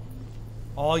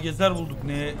 Gezer bulduk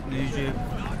neyce.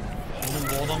 Oğlum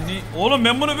bu adam ne? Oğlum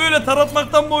ben bunu böyle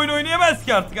taratmaktan bu oyunu oynayamaz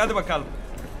ki artık. Hadi bakalım.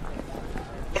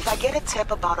 If I get a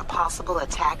tip about a possible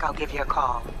attack, I'll give you a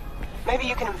call. Maybe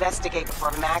you can investigate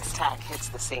before Max Tack hits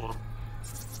the scene.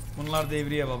 Bunlar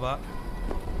devriye baba.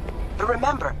 But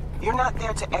remember, you're not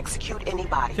there to execute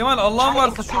anybody. Kemal Allah'ın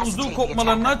varsa şu uzun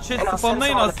kopmalarını aç, chat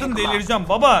spamlayın aslında delireceğim.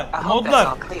 Baba modlar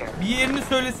bir yerini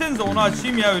söylesenize onu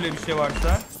açayım ya öyle bir şey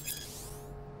varsa.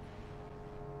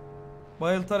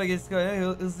 Bayıltara Geskaya,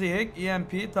 hızlı hack,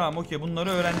 EMP, tamam okey bunları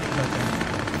öğrendik zaten.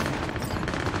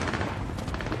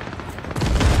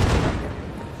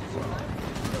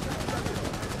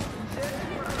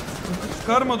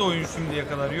 Çıkarmadı oyun şimdiye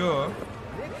kadar, yo.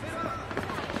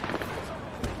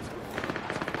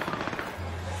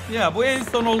 Ya bu en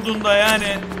son olduğunda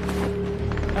yani.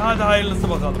 Hadi hayırlısı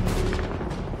bakalım.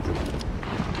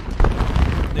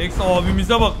 Dex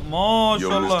abimize bak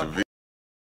maşallah.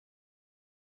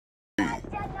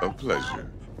 A pleasure.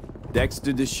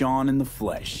 Dexter Deshawn in the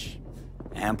flesh.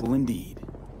 Ample indeed.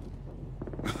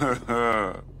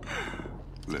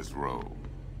 Let's roll.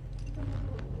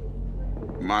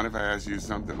 Mind if I ask you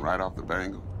something right off the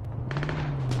bangle?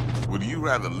 Would you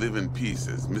rather live in peace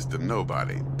as Mr.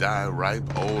 Nobody, die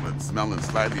ripe, old, and smelling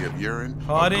slightly of urine,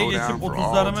 or go down for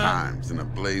all times in a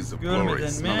blaze of glory,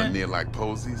 smelling near like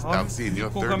posies, without seeing your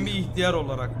 30? Bir ihtiyar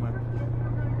olarak mı?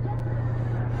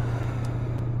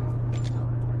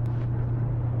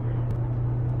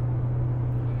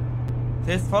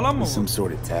 Test falan mı bu? Some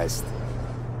sort of test.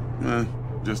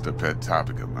 Just a pet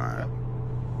topic of mine.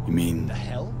 You mean The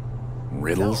hell?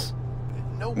 riddles?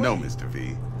 No, Mr.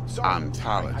 V.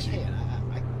 Ontology.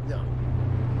 No.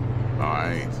 All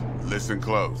right, listen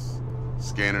close.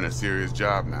 Scanning a serious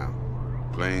job now.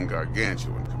 Playing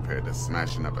gargantuan compared to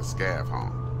smashing up a scav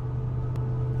home.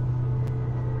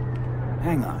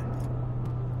 Hang on.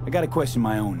 I got a question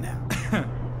my own now.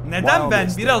 Neden ben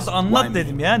biraz anlat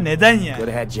dedim ya. Neden ya? Could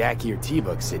have had Jackie or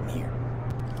T-Bug sitting here.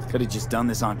 Could have just done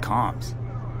this on comms.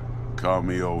 Call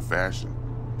me old-fashioned,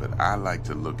 but I like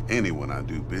to look anyone I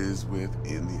do biz with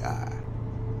in the eye.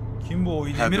 Kim bu?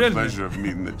 Had the pleasure of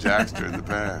meeting the Jackster in the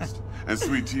past, and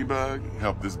sweet T-Bug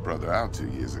helped this brother out 2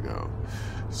 years ago.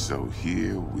 So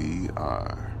here we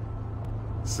are.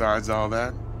 Besides all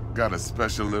that, got a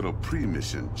special little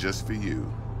pre-mission just for you,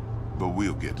 but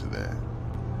we'll get to that.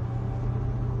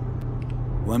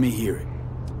 Let me hear it.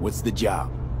 What's the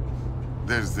job?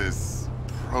 There's this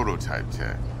prototype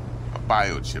tech, a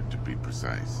biochip to be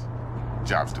precise.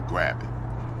 Job's to grab it.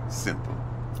 Simple.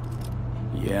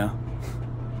 Yeah?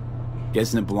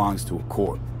 Guessing it belongs to a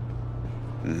corp.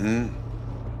 Mm-hmm.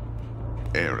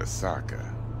 Arasaka.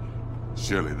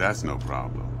 Surely that's no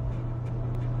problem.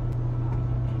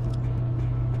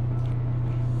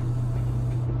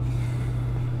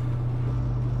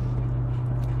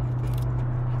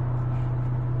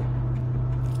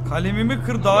 Kalemimi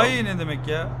kır daha iyi ne demek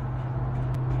ya?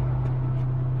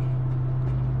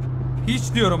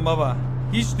 Hiç diyorum baba.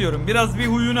 Hiç diyorum. Biraz bir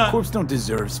huyuna. Corps don't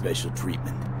deserve special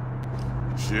treatment.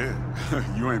 Shit,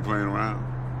 you ain't playing around.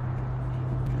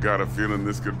 Got a feeling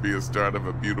this could be a start of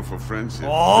a beautiful friendship.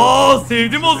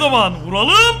 Sevdim o zaman.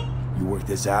 Vuralım. You work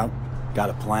this out? Got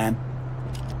a plan?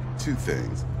 Two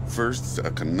things. First,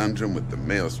 a conundrum with the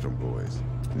Maelstrom boys.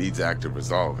 Needs active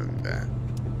resolving that.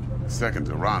 Second,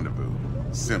 a rendezvous.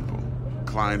 Simple.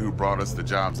 Client who brought us the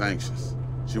job's anxious.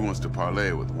 She wants to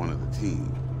parlay with one of the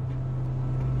team.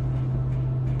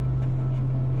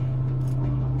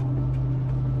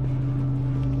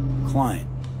 Client.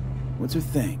 What's her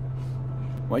thing?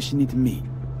 Why she need to meet?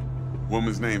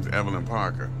 Woman's name's Evelyn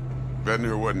Parker. Vetting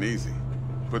her wasn't easy.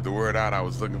 Put the word out I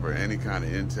was looking for any kind of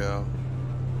intel.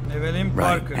 Evelyn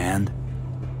Parker. Right, and?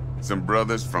 Some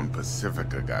brothers from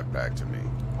Pacifica got back to me.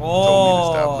 Oh. Told me to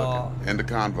stop looking. End of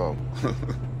convo.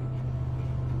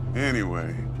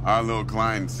 Anyway, our little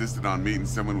client insisted on meeting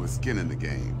someone with skin in the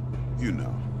game. You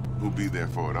know, who'll be there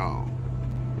for it all.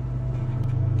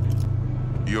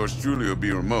 Yours truly will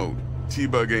be remote.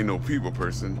 T-Bug ain't no people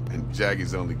person, and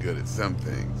Jaggy's only good at some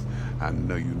things. I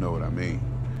know you know what I mean.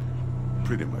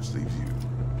 Pretty much leaves you.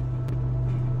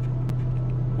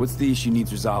 What's the issue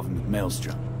needs resolving with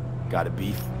Maelstrom? Got a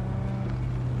beef?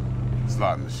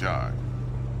 Slot in the shard.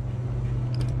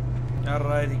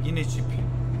 Alright, yine çip.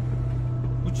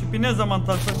 Bu çipi ne zaman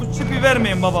taksak? Bu çipi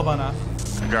vermeyin baba bana.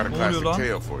 Got a classic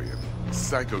tale for you.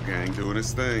 Psycho gang doing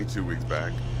his thing 2 weeks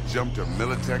back. Jumped a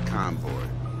Militech convoy.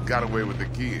 Got away with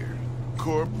the gear.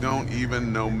 Corp don't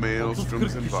even know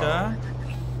Maelstrom's involved.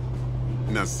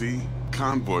 Now see,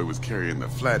 convoy was carrying the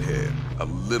Flathead, a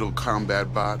little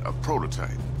combat bot, a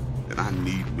prototype. And I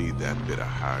need me that bit of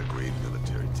high-grade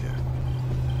military tech.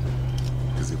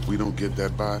 Because if we don't get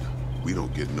that bot, we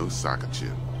don't get no soccer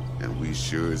chip. And we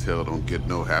sure as hell don't get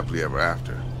no happily ever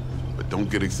after. But don't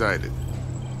get excited.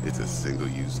 It's a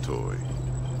single-use toy.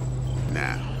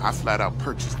 Now, I flat out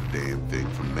purchased the damn thing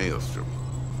from Maelstrom.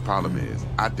 Problem is,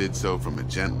 I did so from a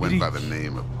gent went by the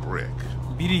name of Brick.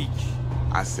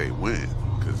 I say when,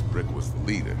 because Brick was the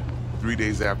leader. 3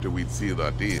 days after we'd sealed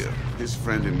our deal, his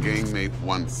friend and gangmate,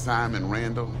 one Simon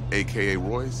Randall, aka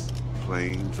Royce,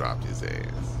 plain dropped his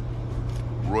ass.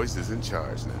 Royce is in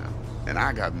charge now, and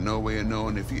I got no way of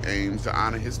knowing if he aims to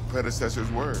honor his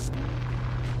predecessor's word.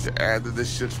 To add to this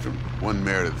shitstrom, one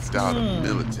merit of the style of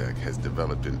Militech has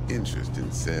developed an interest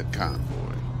in said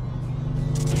convoy.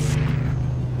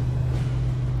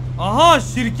 Aha,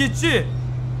 şirketçi.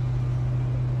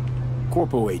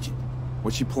 Corpo agent.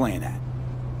 What's she playing at?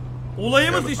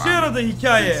 Olayımız işe yaradı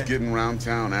hikaye. It's getting around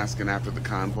town asking after the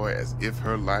convoy as if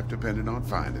her life depended on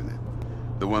finding it.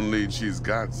 The one lead she's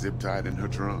got zip-tied in her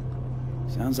trunk.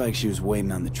 Sounds like she was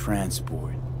waiting on the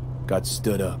transport. Got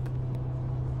stood up.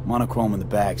 Monochrome in the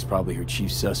back's probably her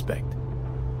chief suspect.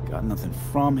 Got nothing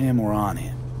from him or on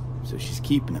him, so she's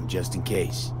keeping him just in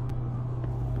case.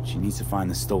 But she needs to find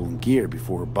the stolen gear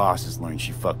before her bosses learn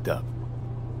she fucked up.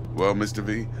 Well, Mr.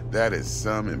 V, that is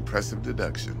some impressive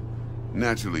deduction.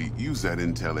 Naturally, use that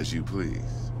intel as you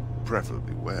please.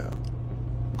 Preferably well.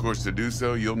 Of course, to do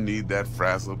so, you'll need that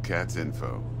frazzled cat's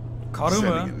info.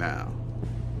 Sending it now.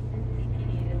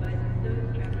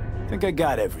 Think I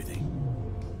got everything.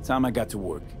 Time I got to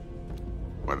work.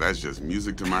 Well, that's just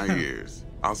music to my ears.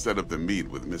 I'll set up the meet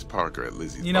with Miss Parker at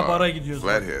Lizzie's Yine bar. bara gidiyoruz.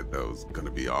 Flathead, though's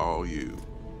gonna be all you.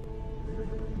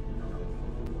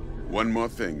 One more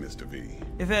thing, Mr. V.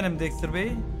 Efendim Dexter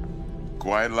Bey?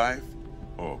 Quiet life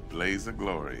or blaze of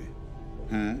glory?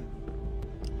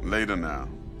 Later now.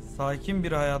 Sakin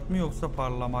bir hayat mı yoksa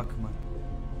parlamak mı?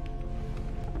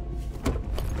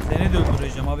 Seni de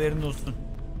öldüreceğim, haberin olsun.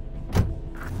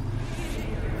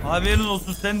 Haberin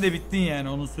olsun, sen de bittin yani,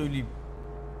 onu söyleyeyim.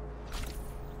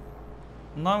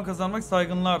 Nam kazanmak,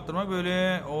 saygınlığı arttırmak,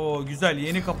 böyle o güzel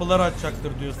yeni kapılar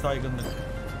açacaktır diyor saygınlık.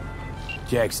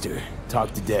 Jackster,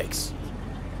 talk to Dex.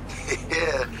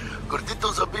 Yeah,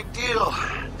 Gordito's a big deal.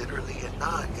 Literally a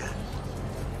nog.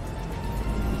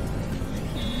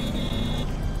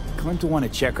 Claimed to want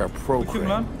to check our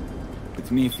program, but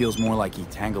to me it feels more like he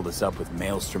tangled us up with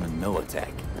Maelstrom and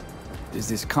Militech. There's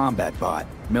this combat bot,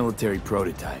 military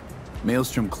prototype.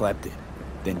 Maelstrom clept it.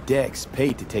 Then Dex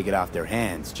paid to take it off their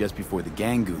hands just before the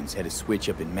Gangoons had a switch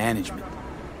up in management.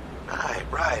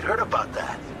 Right. Heard about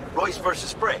that. Royce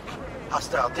versus Brick.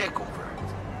 Hostile takeover.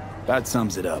 That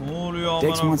sums it up.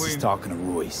 Dex wants us talking to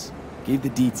Royce. Gave the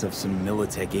deets of some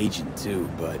Militech agent too,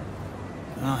 but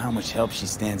I don't know how much help she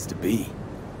stands to be.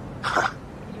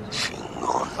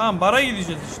 Tamam, bara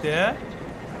gideceğiz işte ya.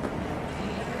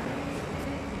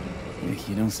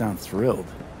 You don't sound thrilled.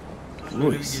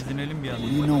 Royce, what do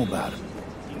you know about him?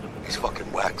 He's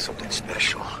fucking whack, something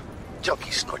special.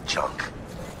 Junkies snort junk.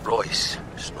 Royce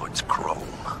snorts chrome.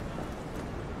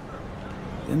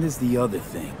 Then there's the other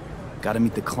thing. Gotta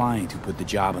meet the client who put the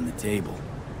job on the table.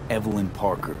 Evelyn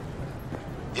Parker.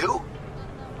 You?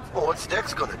 Well, what's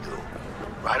Dex gonna do?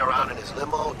 Ride around in his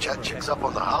limo, chat chicks up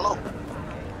on the hollow?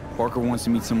 Parker wants to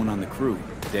meet someone on the crew.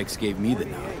 Dex gave me the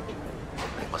nod.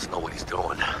 He must know what he's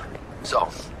doing. So,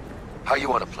 how you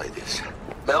want to play this?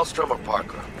 Maelstrom or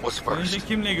Parker? What's first? Önce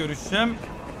kimle görüşeceğim?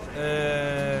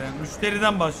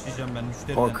 Müşteriden başlayacağım ben,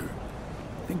 müşteriden. Parker.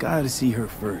 I think I ought to see her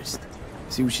first.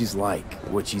 See what she's like,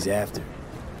 what she's after.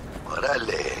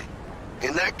 Orale.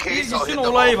 In that case, I'll hit İlgisin the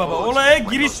olayı baba. Olaya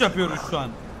giriş yapıyoruz şu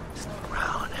an.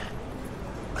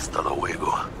 Hasta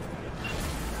luego.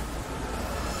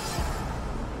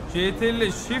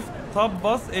 CTRL Shift Tab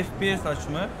bas FPS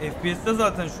açma. FPS'te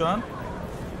zaten şu an.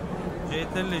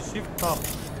 CTRL Shift Tab.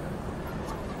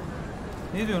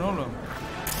 Ne diyorsun oğlum?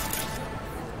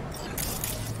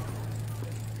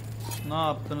 Ne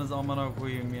yaptınız amına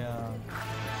koyayım ya?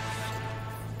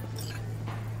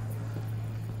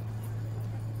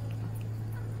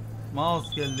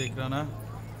 Mouse geldi ekrana.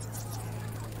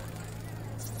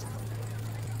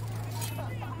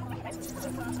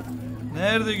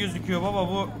 Nerede gözüküyor baba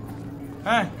bu?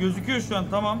 Heh, gözüküyor şu an,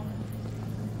 tamam.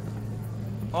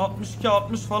 62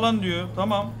 60 falan diyor.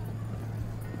 Tamam.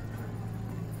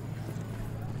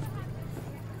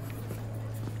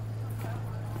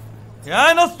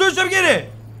 Ya nasıl döneceğim geri?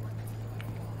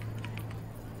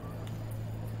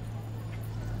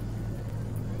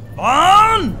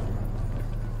 Lan!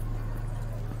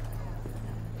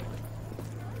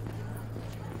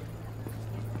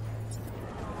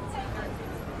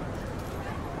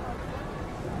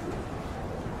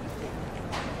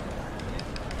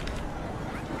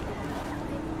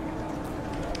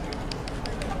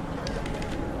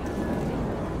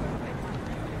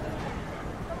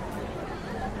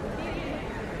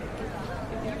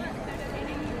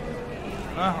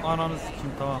 Heh, ananı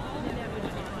sikeyim, tamam.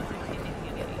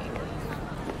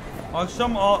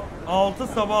 Akşam 6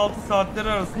 sabah 6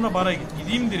 saatleri arasında bara git.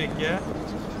 Gideyim direkt ya.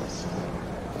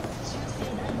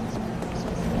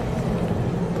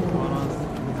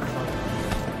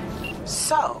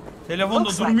 So, telefonda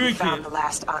looks like durmuyor we ki. found the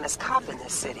last honest cop in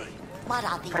this city.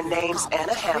 Her name's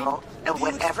Anna Hamill, and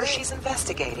whatever she's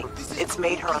investigating, it's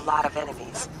made her a lot of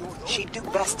enemies. She'd do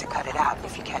best to cut it out,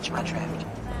 if you catch my drift.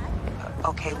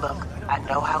 Okay, look, I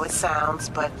know how it sounds,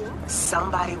 but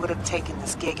somebody would have taken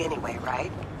this gig anyway,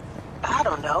 right? I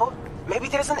don't know. Maybe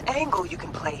there's an angle you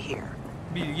can play here.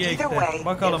 Either way,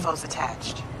 info's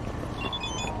attached.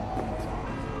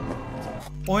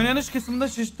 Oynanış kısmında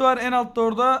çeşitli var. En altta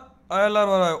orada ayarlar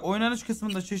var abi. Oynanış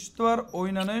kısmında çeşitli var.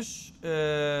 Oynanış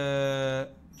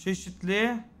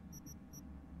çeşitli.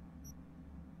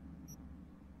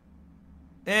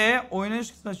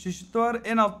 Oynanış kısmında çeşitli var.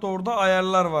 En altta orada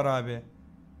ayarlar var abi.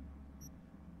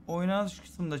 Oynanış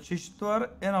kısmında çeşitli var.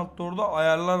 En altta orada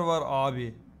ayarlar var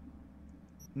abi.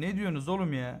 Ne diyorsunuz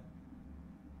oğlum ya?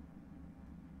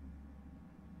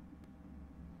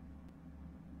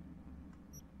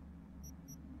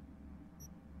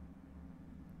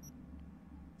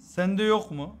 Sende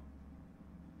yok mu?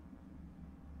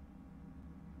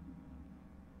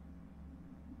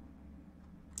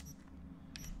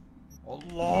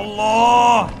 Allah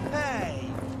Allah!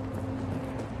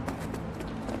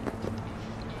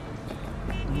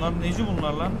 Bunlar neci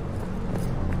bunlar lan?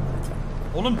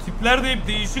 Oğlum tipler de hep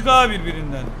değişik abi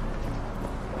birbirinden.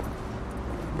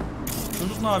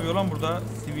 Çocuk ne yapıyor lan burada?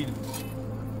 Sivil.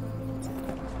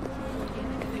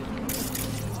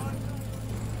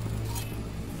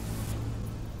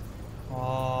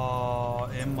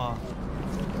 Emma.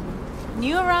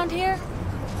 New around here?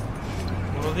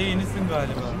 Burada yenisin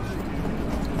galiba.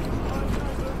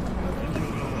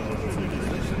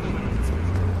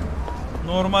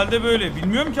 Normalde böyle.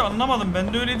 Bilmiyorum ki, anlamadım.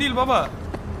 Ben de öyle değil baba.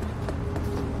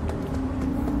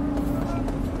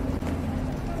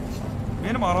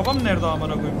 Benim arabam nerede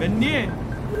amına koyayım? Ben niye?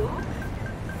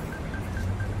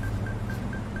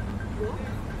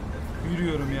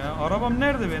 Yürüyorum ya. Arabam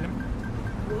nerede benim?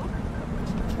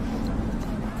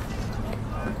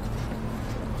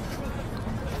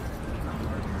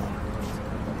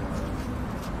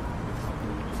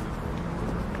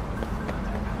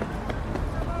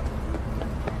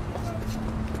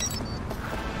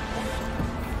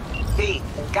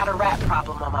 Got a rat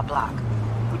problem on my block.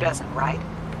 Who doesn't, right?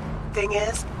 Thing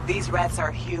is, these rats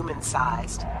are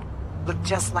human-sized. Look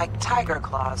just like tiger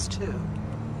claws, too.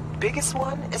 Biggest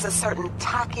one is a certain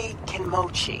Taki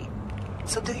Kenmochi.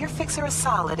 So do your fixer a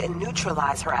solid and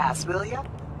neutralize her ass, will ya?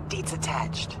 Deeds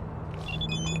attached.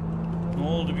 Ne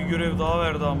oldu? Bir görev daha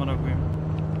verdi amına koyayım.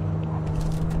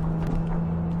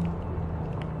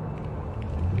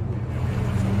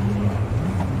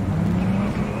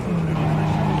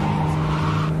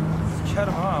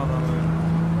 Sikerim ha adam böyle.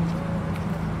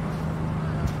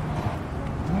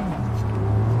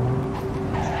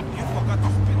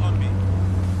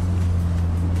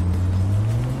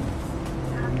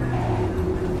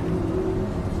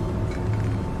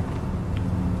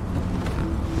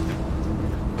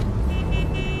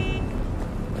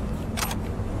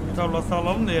 Tablası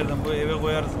alalım da yerden, bu eve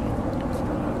koyarız bunu.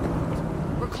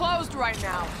 We're closed right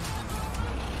now.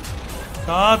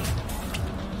 Saat.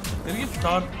 Git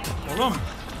saat. Oğlum.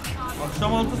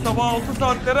 Akşam 6 sabah 6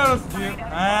 saatleri arası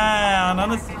diyor.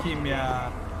 Ananı sikeyim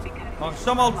ya.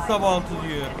 Akşam 6 sabah 6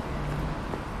 diyor.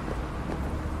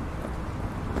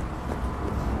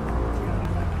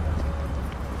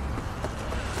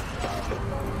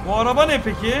 Bu araba ne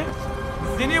peki?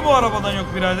 Bizde niye bu arabadan yok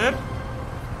birader?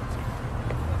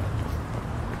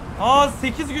 Aa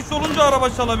 8 güç olunca araba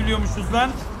çalabiliyormuşuz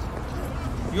lan.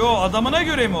 Yo adamına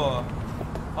göre mi o?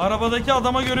 Arabadaki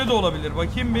adama göre de olabilir.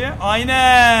 Bakayım bir.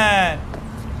 Aynen.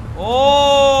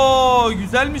 Oo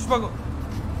güzelmiş bak.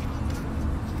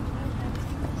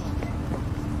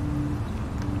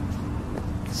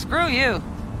 Screw you.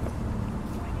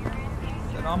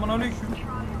 Selamünaleyküm.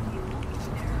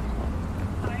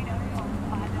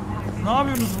 Ne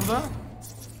yapıyorsunuz burada?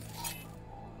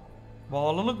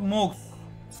 Bağlılık Mox.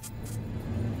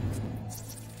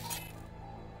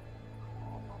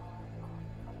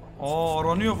 Aa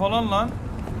aranıyor falan lan.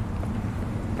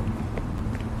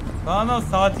 Daha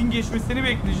saatin geçmesini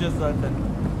bekleyeceğiz zaten.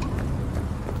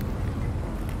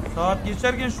 Saat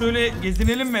geçerken şöyle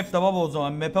gezinelim map'te baba o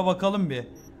zaman. Map'e bakalım bir.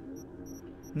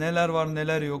 Neler var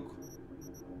neler yok.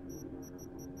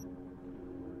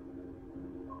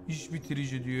 İş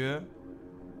bitirici diyor.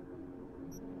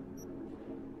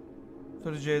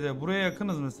 C'de. Buraya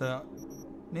yakınız mesela.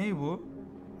 Ney bu?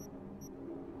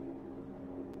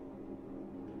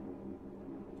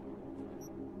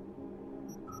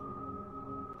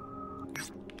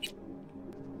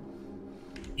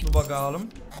 Dur bakalım.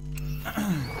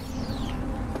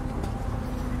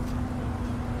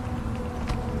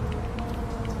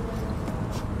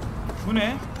 Bu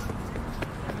ne?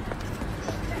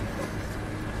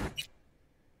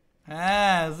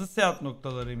 He, hızlı seyahat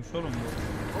noktalarıymış oğlum bu.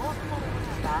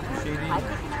 Bir şey değil.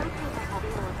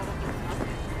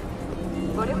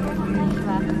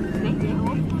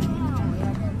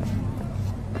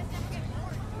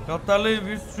 Gaddarlığı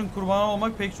bir suçun kurbanı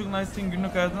olmak pek çok nice'in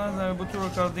günlük hayatından bu tür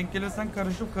vakalara denk gelirsen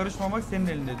karışıp karışmamak senin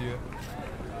elinde diyor.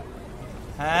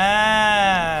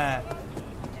 He.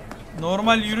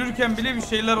 Normal yürürken bile bir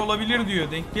şeyler olabilir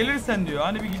diyor. Denk gelirsen diyor.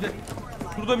 Hani bir gide.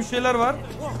 Şurada bir şeyler var.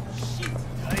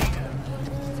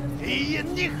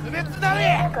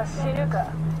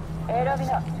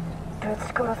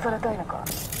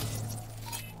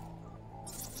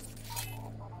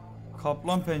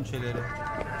 Kaplan pençeleri.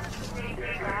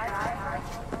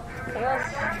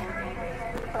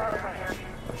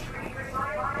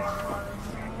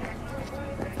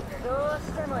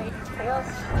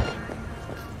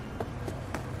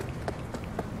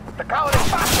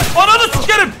 Ananı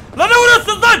sikerim! Lan ne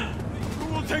vuruyorsunuz lan?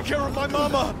 Who will take care of my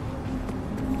mama?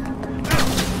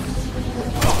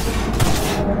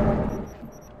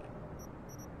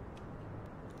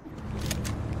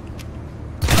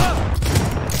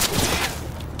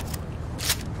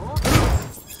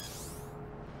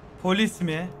 Polis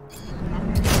mi?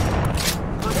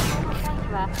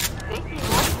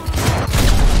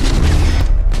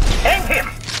 Hang him!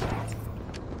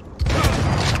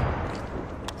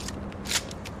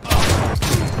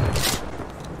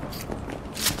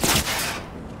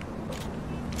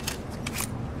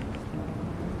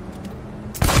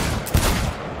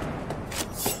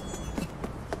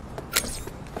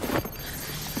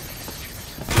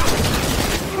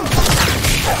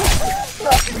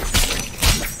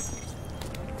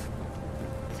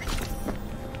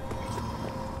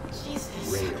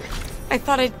 I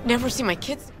thought I'd never see my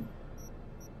kids.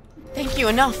 Thank you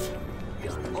enough.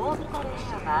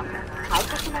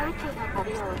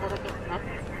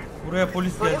 Buraya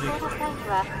polis gelecek.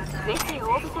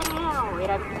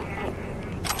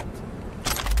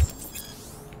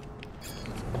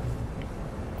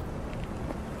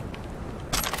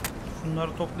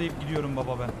 Şunları toplayıp gidiyorum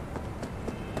baba ben.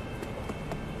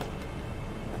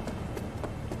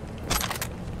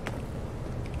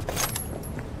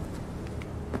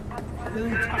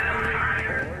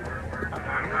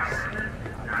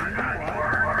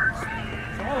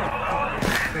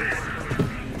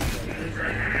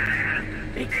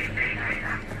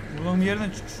 Buradan bir yerden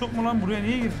çıkış yok mu lan? Buraya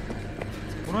niye girdin?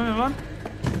 Bura ne lan?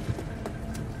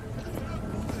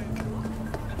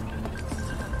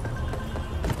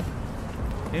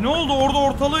 Ne oldu? Orada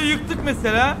ortalığı yıktık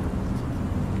mesela.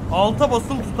 Alta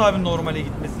basılı tut abi normale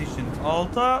gitmesi için.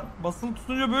 Alta basılı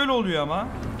tutunca böyle oluyor ama.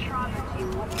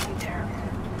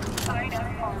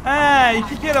 He,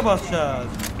 2 kere basacağız.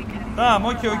 Tamam,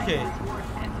 okey.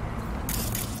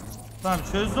 Tamam,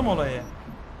 çözdüm olayı.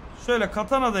 Şöyle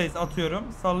katanadayız atıyorum.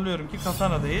 Sallıyorum ki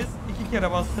katanadayız. 2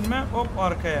 kere bastın mı hop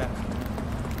arkaya.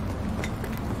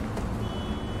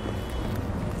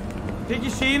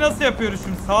 Peki şeyi nasıl yapıyoruz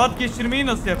şimdi? Saat geçirmeyi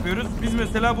nasıl yapıyoruz? Biz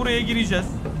mesela buraya gireceğiz.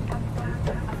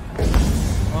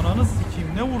 Ananı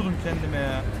sikeyim, ne vurdum kendime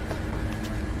ya.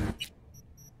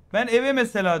 Ben eve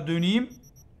mesela döneyim.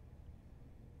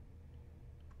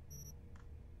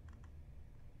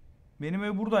 Benim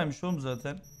ev buradaymış oğlum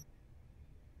zaten.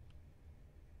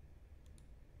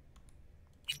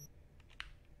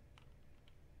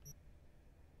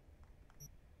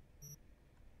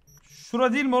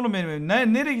 Şura değil mi oğlum benim evim?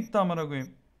 Nereye gitti amına koyayım?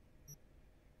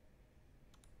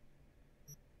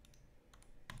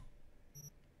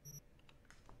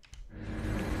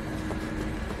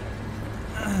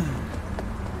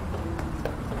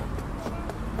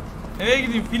 Eve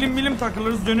gideyim, film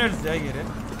takılırız, döneriz ya geri.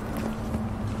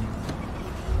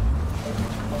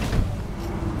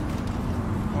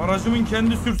 Aracımın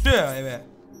kendi sürtü ya eve.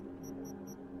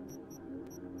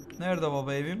 Nerede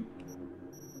baba evim?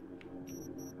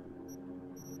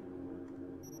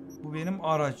 Bu benim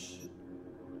araç.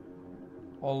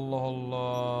 Allah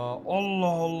Allah. Allah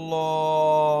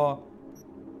Allah.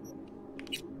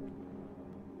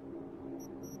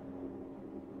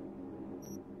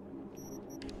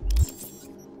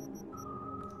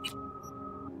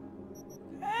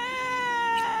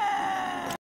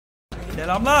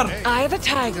 Selamlar. I have a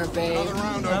tiger, babe.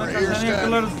 Sana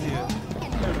yakalarız diyor.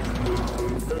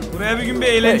 Buraya bir gün bir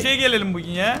eğlenceye gelelim bugün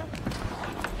ya.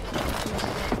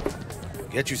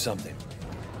 Get you something.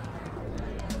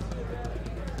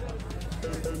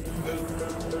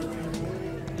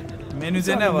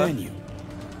 Menüde ne var?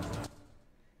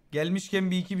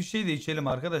 Gelmişken bir şey de içelim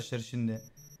arkadaşlar şimdi.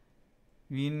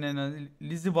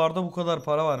 Lizzy barda bu kadar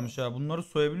para varmış ha. Bunları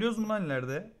soyabiliyoruz mu lan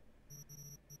ileride?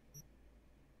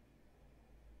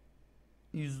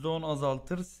 %10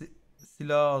 azaltır,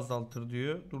 silahı azaltır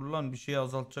diyor. Dur lan, bir şey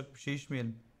azaltacak bir şey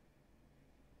içmeyelim.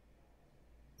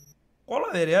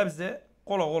 Kola ver ya bize.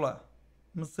 Kola.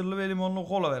 Mısırlı ve limonlu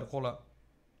kola ver, kola.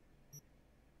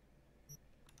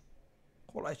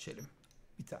 Kola içelim.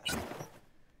 Bir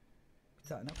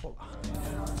tane kola.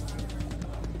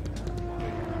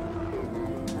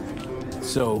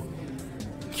 So,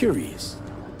 curious.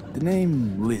 The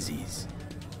name Lizzie's.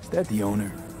 Is that the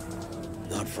owner?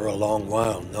 Not for a long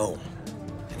while, no.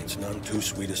 And it's none too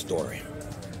sweet a story.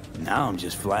 Now I'm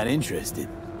just flat interested.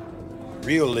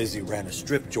 Real Lizzie ran a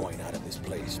strip joint out of this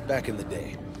place back in the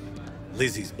day.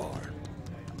 Lizzie's bar.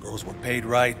 Girls were paid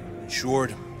right,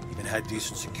 insured, even had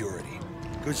decent security.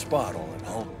 Good spot all in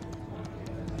all.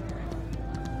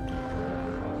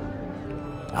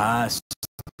 Ah,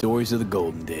 stories of the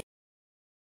golden days.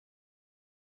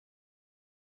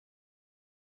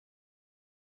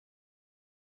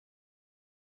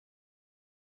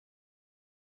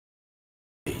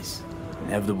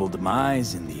 Inevitable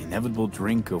demise and the inevitable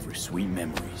drink over sweet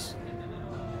memories.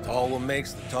 Tall one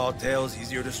makes the tall tales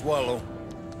easier to swallow.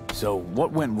 So,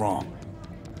 what went wrong?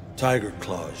 Tiger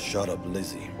Claws shot up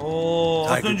Lizzie. Oh,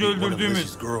 Tiger beat one of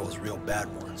Lizzie's girls, real bad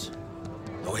ones.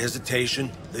 No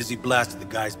hesitation, Lizzie blasted the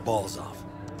guy's balls off.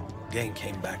 Gang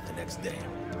came back the next day.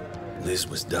 Liz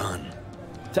was done.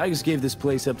 Tigers gave this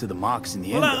place up to the Mox in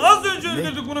the end. Ulan az önce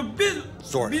öldürdük bunu,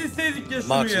 bilseydik ya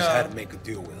şunu ya. Moxes had to make a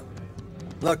deal with him.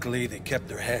 Luckily, they kept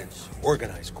their heads,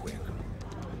 organized quick.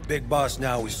 Big boss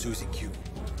now is Susie Q.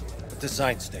 But the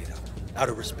sign stayed up, out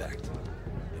of respect.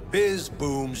 And biz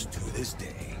booms to this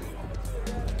day.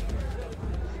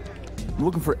 I'm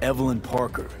looking for Evelyn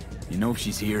Parker. You know if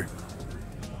she's here?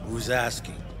 Who's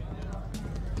asking?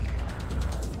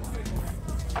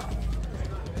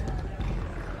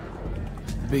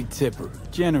 Big tipper.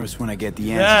 Generous when I get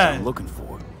the answers I'm looking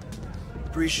for.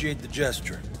 Appreciate the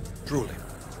gesture, truly.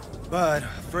 But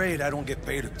afraid I don't get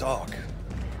paid to talk.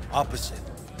 Opposite,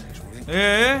 actually.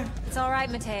 It's all right,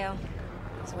 Mateo.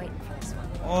 I was waiting for this one.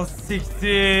 O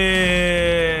siktir.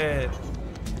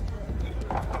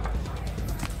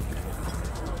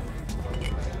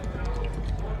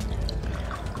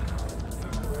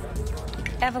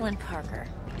 Evelyn Parker.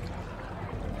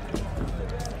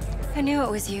 I knew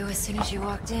it was you as soon as you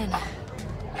walked in.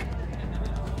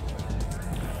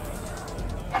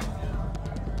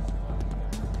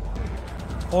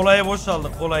 Kolayı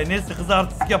boşaldık, kolayı. Neyse kız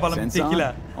artistik yapalım, bir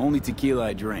tequila. Only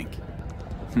tequila I drink.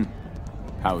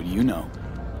 How do you know?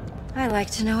 I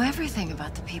like to know everything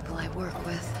about the people I work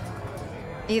with.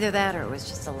 Either that or it was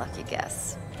just a lucky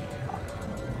guess.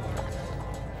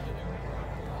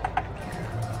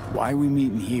 Why are we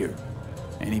meeting here?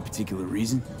 Any particular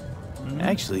reason?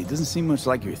 Actually, it doesn't seem much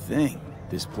like your thing,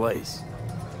 this place.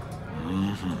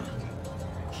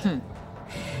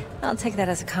 I'll take that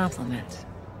as a compliment.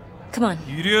 Come on.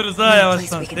 Yürüyoruz ha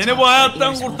yavaştan. Seni bu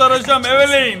hayattan kurtaracağım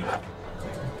Evelyn.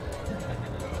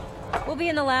 We'll be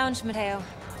in the lounge, Mateo.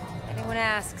 If anyone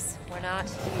asks, we're not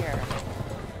here.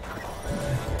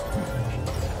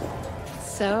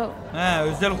 So.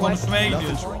 Özel konuşmaya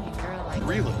gidiyoruz.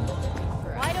 Really?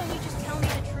 Why don't you just tell me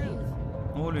the truth?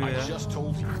 oluyor ya?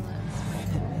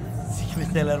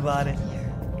 Sikmeseler bari.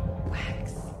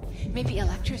 Maybe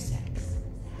electrosex.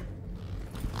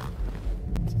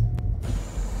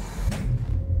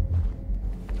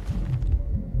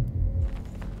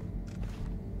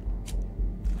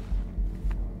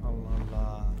 Allah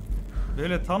Allah.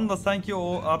 Böyle tam da sanki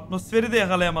o atmosferi de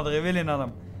yakalayamadık Evelyn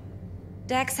Hanım.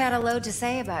 Dex had a load to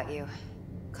say about you.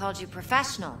 Called you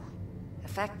professional,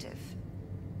 effective,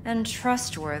 and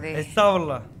trustworthy.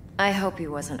 Estağfurullah. I hope he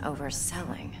wasn't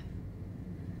overselling.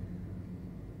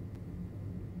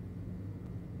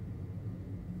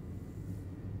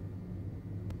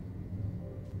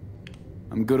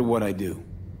 I'm good at what I do.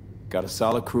 Got a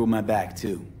solid crew on my back,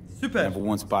 too. Super. Never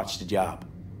once botched a job.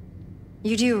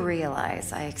 You do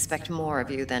realize I expect more of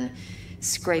you than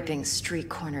scraping street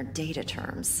corner data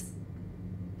terms.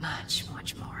 Much,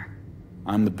 much more.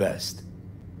 I'm the best.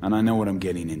 And I know what I'm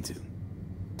getting into.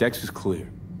 Dex was clear.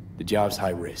 The job's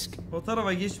high risk. O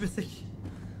tarafa geçmesek.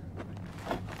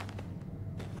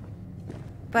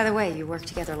 By the way, you work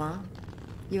together long?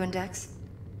 You and Dex?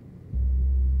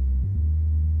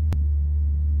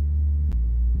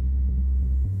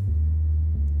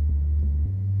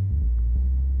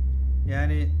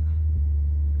 Yani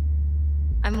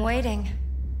I'm waiting.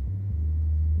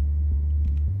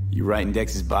 You writing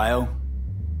Dex's bio?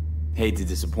 Hate to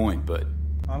disappoint, but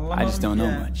I just don't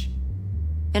know much.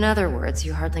 In other words,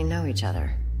 you hardly know each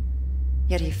other.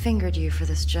 Yet he fingered you for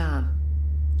this job.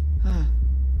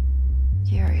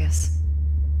 Curious.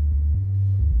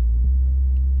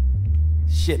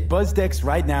 Shit, buzz Dex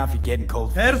right now if you're getting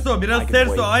cold. Terso, biraz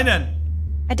terso, aynen.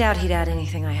 I doubt he'd add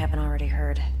anything I haven't already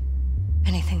heard.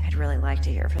 Anything I'd really like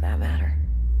to hear, for that matter.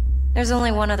 There's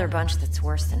only one other bunch that's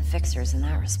worse than fixers in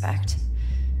that respect.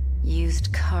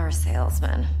 Used car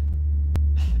salesmen.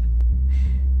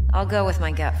 I'll go with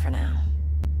my gut for now.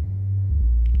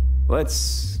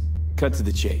 Let's cut to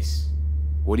the chase.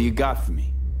 What do you got for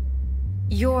me?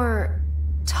 Your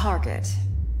target.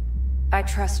 I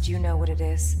trust you know what it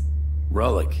is.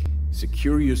 Relic.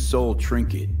 Secure your soul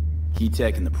trinket. Key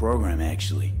tech in the program,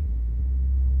 actually.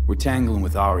 We're tangling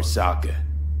with Arasaka,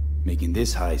 making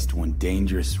this heist one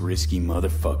dangerous, risky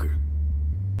motherfucker.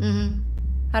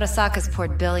 Arasaka's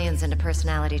poured billions into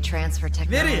personality transfer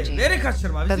technology. Veri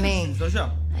kaçırma. But me,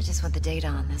 I just want the data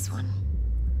on this one.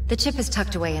 The chip is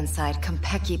tucked away inside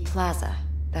Kompeki Plaza,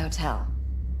 the hotel.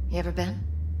 You ever been?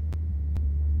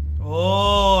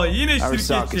 Oh, yine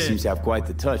Arasaka şirketçi. seems to have quite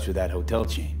the touch with that hotel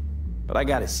chain. But I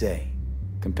gotta say,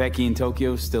 Kompeki in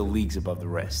Tokyo still leagues above the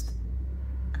rest.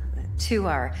 The two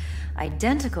are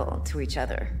identical to each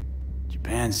other.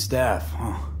 Japan's staff,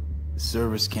 huh? The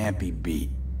service can't be beat.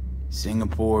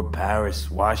 Singapore, Paris,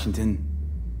 Washington.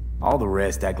 All the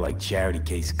rest act like charity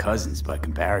case cousins by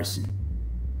comparison.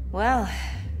 Well,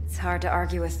 it's hard to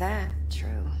argue with that,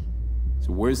 true.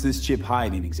 So where's this chip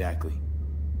hiding exactly?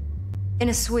 In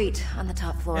a suite on the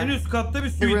top floor. En üst katta bir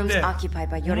The room's suite'de. occupied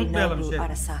by Unutmayalım Yorinobu şey.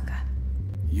 Arasaka.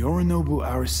 Yorinobu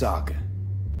Arasaka.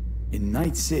 In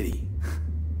Night City.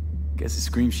 Guess the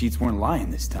scream sheets weren't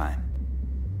lying this time.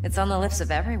 It's on the lips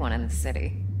of everyone in the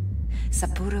city.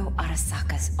 Saburo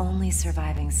Arasaka's only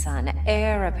surviving son,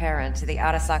 heir apparent to the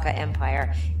Arasaka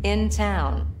Empire, in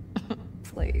town.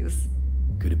 Please.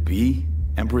 Could it be?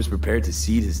 Emperor's prepared to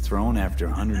cede his throne after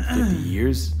 150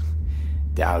 years?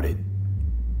 Doubt it.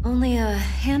 Only a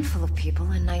handful of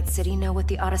people in Night City know what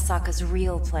the Arasaka's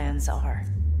real plans are.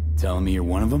 Telling me you're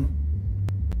one of them?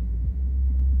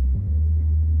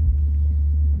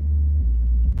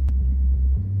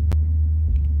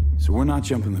 So we're not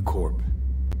jumping the Corp.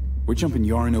 We're jumping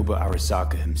Yorinobu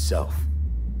Arasaka himself.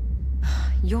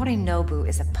 Yorinobu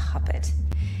is a puppet.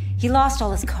 He lost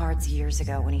all his cards years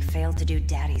ago when he failed to do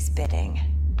Daddy's bidding.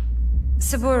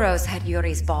 Saburo's had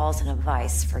Yuri's balls in a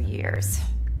vice for years.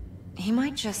 He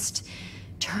might just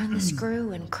turn the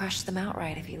screw and crush them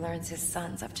outright if he learns his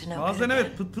son's up to no good. Bazen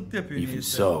evet pıt pıt yapıyor Even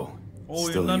niyeyse. so, O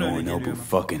still oyundan öyle Yorinobu geliyor.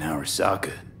 fucking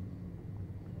Arasaka.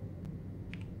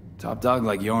 Top dog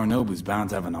like Yorinobu's bound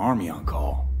to have an army on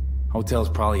call. Hotel's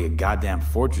probably a goddamn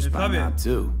fortress by now,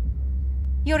 too.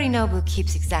 Yorinobu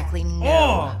keeps exactly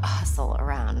no hustle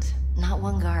around. Not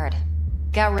one guard.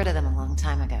 Got rid of them a long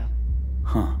time ago.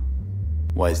 Huh.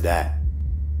 Why is that?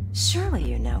 Surely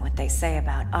you know what they say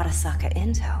about Arasaka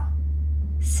intel.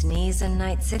 Sneeze in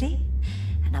Night City,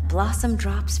 and a blossom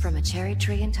drops from a cherry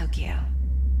tree in Tokyo.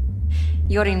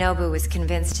 Yorinobu was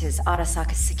convinced his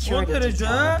Arasaka security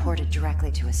detail reported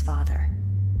directly to his father.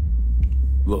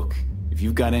 Look, if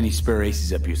you've got any spare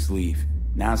aces up your sleeve,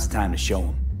 now's the time to show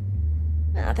them.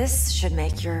 Now this should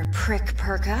make your prick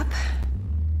perk up.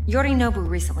 Yorinobu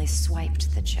recently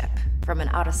swiped the chip from an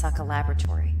Arasaka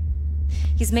laboratory.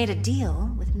 He's made a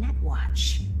deal with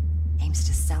Netwatch. Aims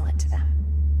to sell it to them.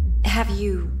 Have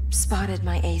you spotted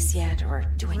my ace yet, or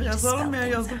do I need to spell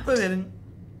things out?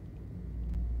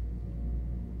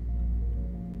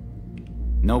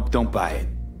 Nope, don't buy it.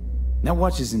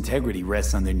 Netwatch's integrity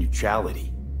rests on their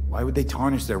neutrality. Why would they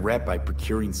tarnish their rep by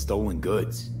procuring stolen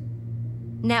goods?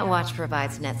 Netwatch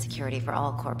provides net security for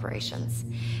all corporations,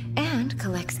 and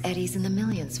collects eddies in the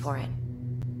millions for it.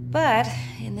 But,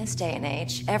 in this day and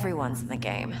age, everyone's in the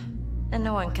game, and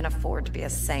no one can afford to be a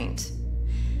saint.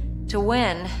 To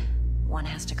win, one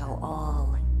has to go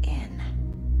all in.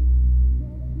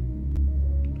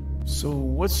 So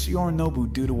what's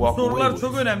Yorinobu do to walk away Sorular with?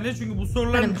 çok önemli çünkü bu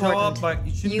soruların cevap bak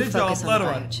içinde cevaplar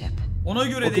var. Ona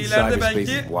göre de ileride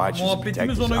belki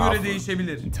muhabbetimiz ona göre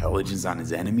değişebilir. Intelligence on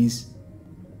his enemies?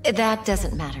 That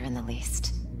doesn't matter in the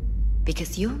least.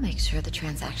 Because you'll make sure the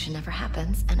transaction never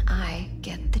happens, and I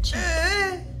get the chip.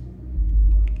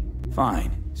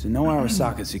 Fine. So no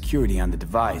Arasaka security on the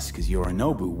device because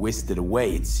Yorinobu whisked it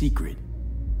away in secret.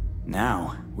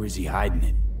 Now, where's he hiding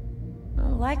it?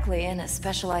 Likely in a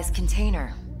specialized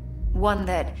container. One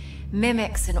that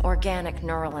mimics an organic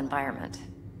neural environment.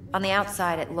 On the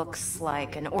outside, it looks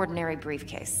like an ordinary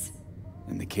briefcase.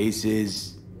 And the case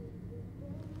is...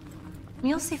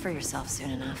 You'll see for yourself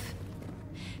soon enough.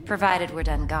 Provided we're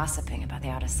done gossiping about the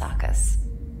Arasakas.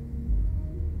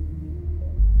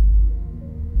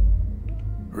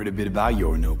 Heard a bit about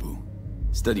Yorinobu.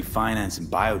 Studied finance and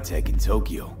biotech in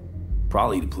Tokyo.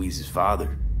 Probably to please his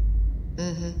father.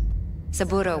 Mm-hmm.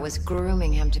 Saburo was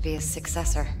grooming him to be his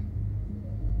successor.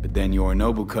 But then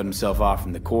Yorinobu cut himself off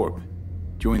from the Corp.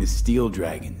 Joined the Steel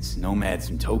Dragons, nomads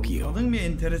from Tokyo. But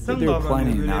they were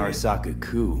planning an Arasaka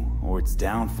coup, or its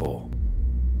downfall.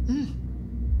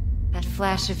 That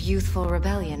flash of youthful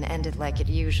rebellion ended like it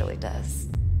usually does.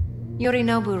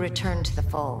 Yorinobu returned to the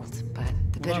fold, but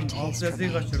the bitter taste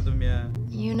remained.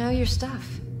 You know your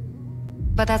stuff.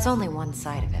 But that's only one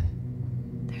side of him.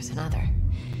 There's another.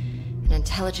 An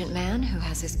intelligent man who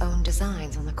has his own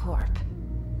designs on the Corp.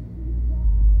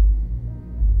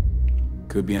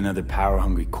 Could be another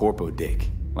power-hungry Corpo dick,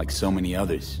 like so many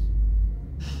others.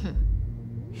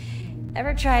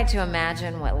 Ever tried to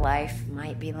imagine what life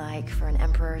might be like for an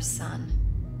emperor's son?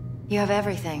 You have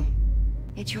everything,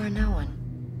 yet you are no one.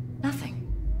 Nothing.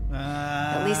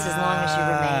 At least as long as you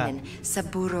remain in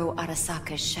Saburo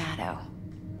Arasaka's shadow.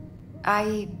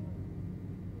 I...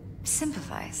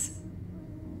 sympathize.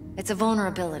 It's a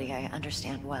vulnerability I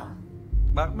understand well.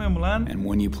 And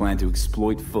one you plan to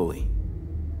exploit fully.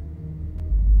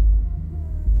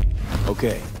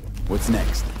 Okay, what's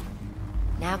next?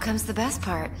 Now comes the best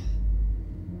part.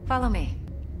 Follow me.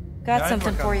 Got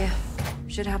something for you.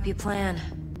 Should help you plan.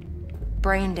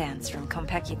 Brain dance from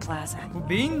Konpeki Plaza.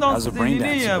 How's a brain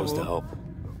dance supposed to help?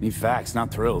 Need facts,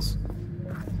 not thrills.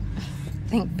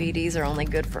 Think BDs are only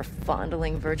good for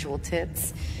fondling virtual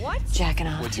tits? What? Jacking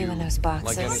off to in those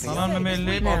boxes. It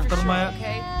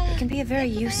can be a very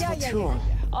useful tool.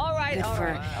 Good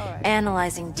for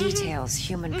analyzing details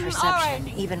human perception,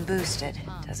 even boosted,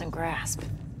 doesn't grasp.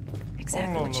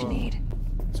 Exactly what you need.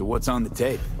 So what's on the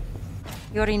tape?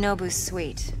 Yorinobu's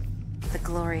suite. The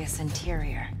glorious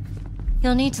interior.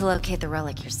 You'll need to locate the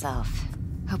relic yourself.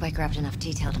 Hope I grabbed enough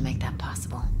detail to make that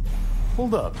possible.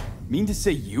 Hold up. Mean to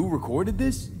say you recorded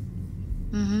this?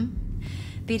 Mm-hmm.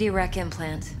 BD rec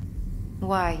implant.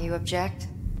 Why, you object?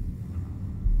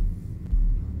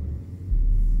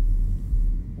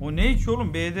 O ne ki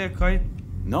oğlum? BD kayıt.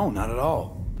 No, not at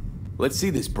all. Let's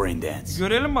see this brain dance.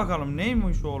 Görelim bakalım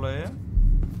neymiş o olay.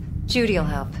 Judy'll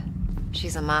help.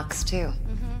 She's a Mox too.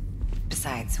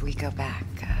 Besides, we go back,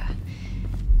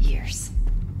 years.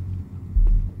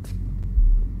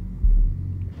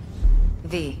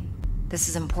 V, this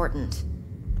is important.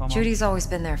 Judy's always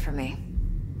been there for me.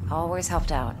 Always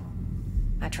helped out.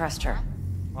 I trust her.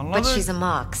 But she's a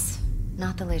Mox,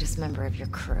 not the latest member of your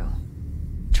crew.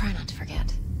 Try not to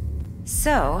forget.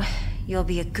 So, you'll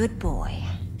be a good boy,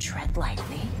 tread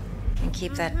lightly, and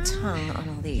keep that tongue on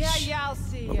a leash.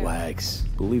 Relax.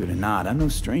 Believe it or not, I'm no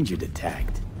stranger to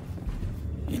tact.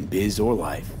 In biz or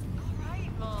life.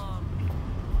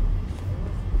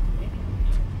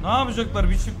 Ne yapacaklar?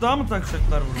 Bir çift daha mı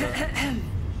takacaklar burada?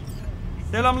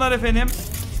 Selamlar efendim.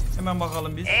 Hemen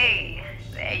bakalım biz.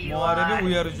 Muharebe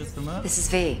uyarıcısı mı? This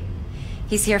is V.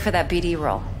 He's here for that BD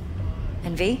role.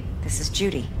 And V, this is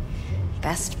Judy.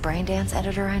 Best brain dance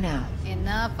editor I know.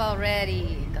 Enough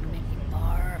already. Gonna make me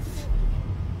barf.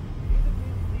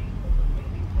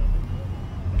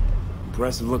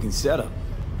 Impressive looking setup.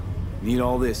 Need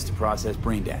all this to process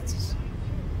brain dances.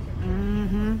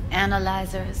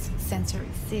 Analyzers, sensory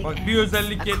SIG, bak bir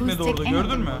özellik yetmedi orada,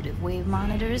 gördün mü? Wave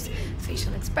monitors,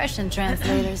 facial expression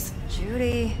translators.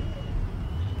 Judy.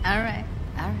 All right.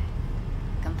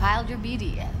 Compiled your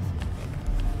BDF.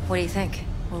 What do you think?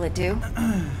 Will it do?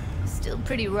 Still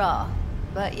pretty raw,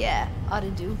 but yeah, ought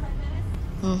to do.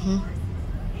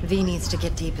 V needs to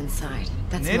get deep inside.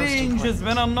 That's most Nereye ineceğiz? important.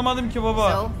 Ben anlamadım ki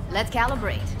baba. So, let's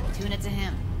calibrate. Tune it to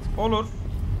him. Olur.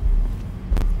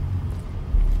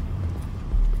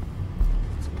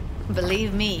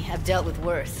 Believe me, I've dealt with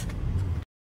worse.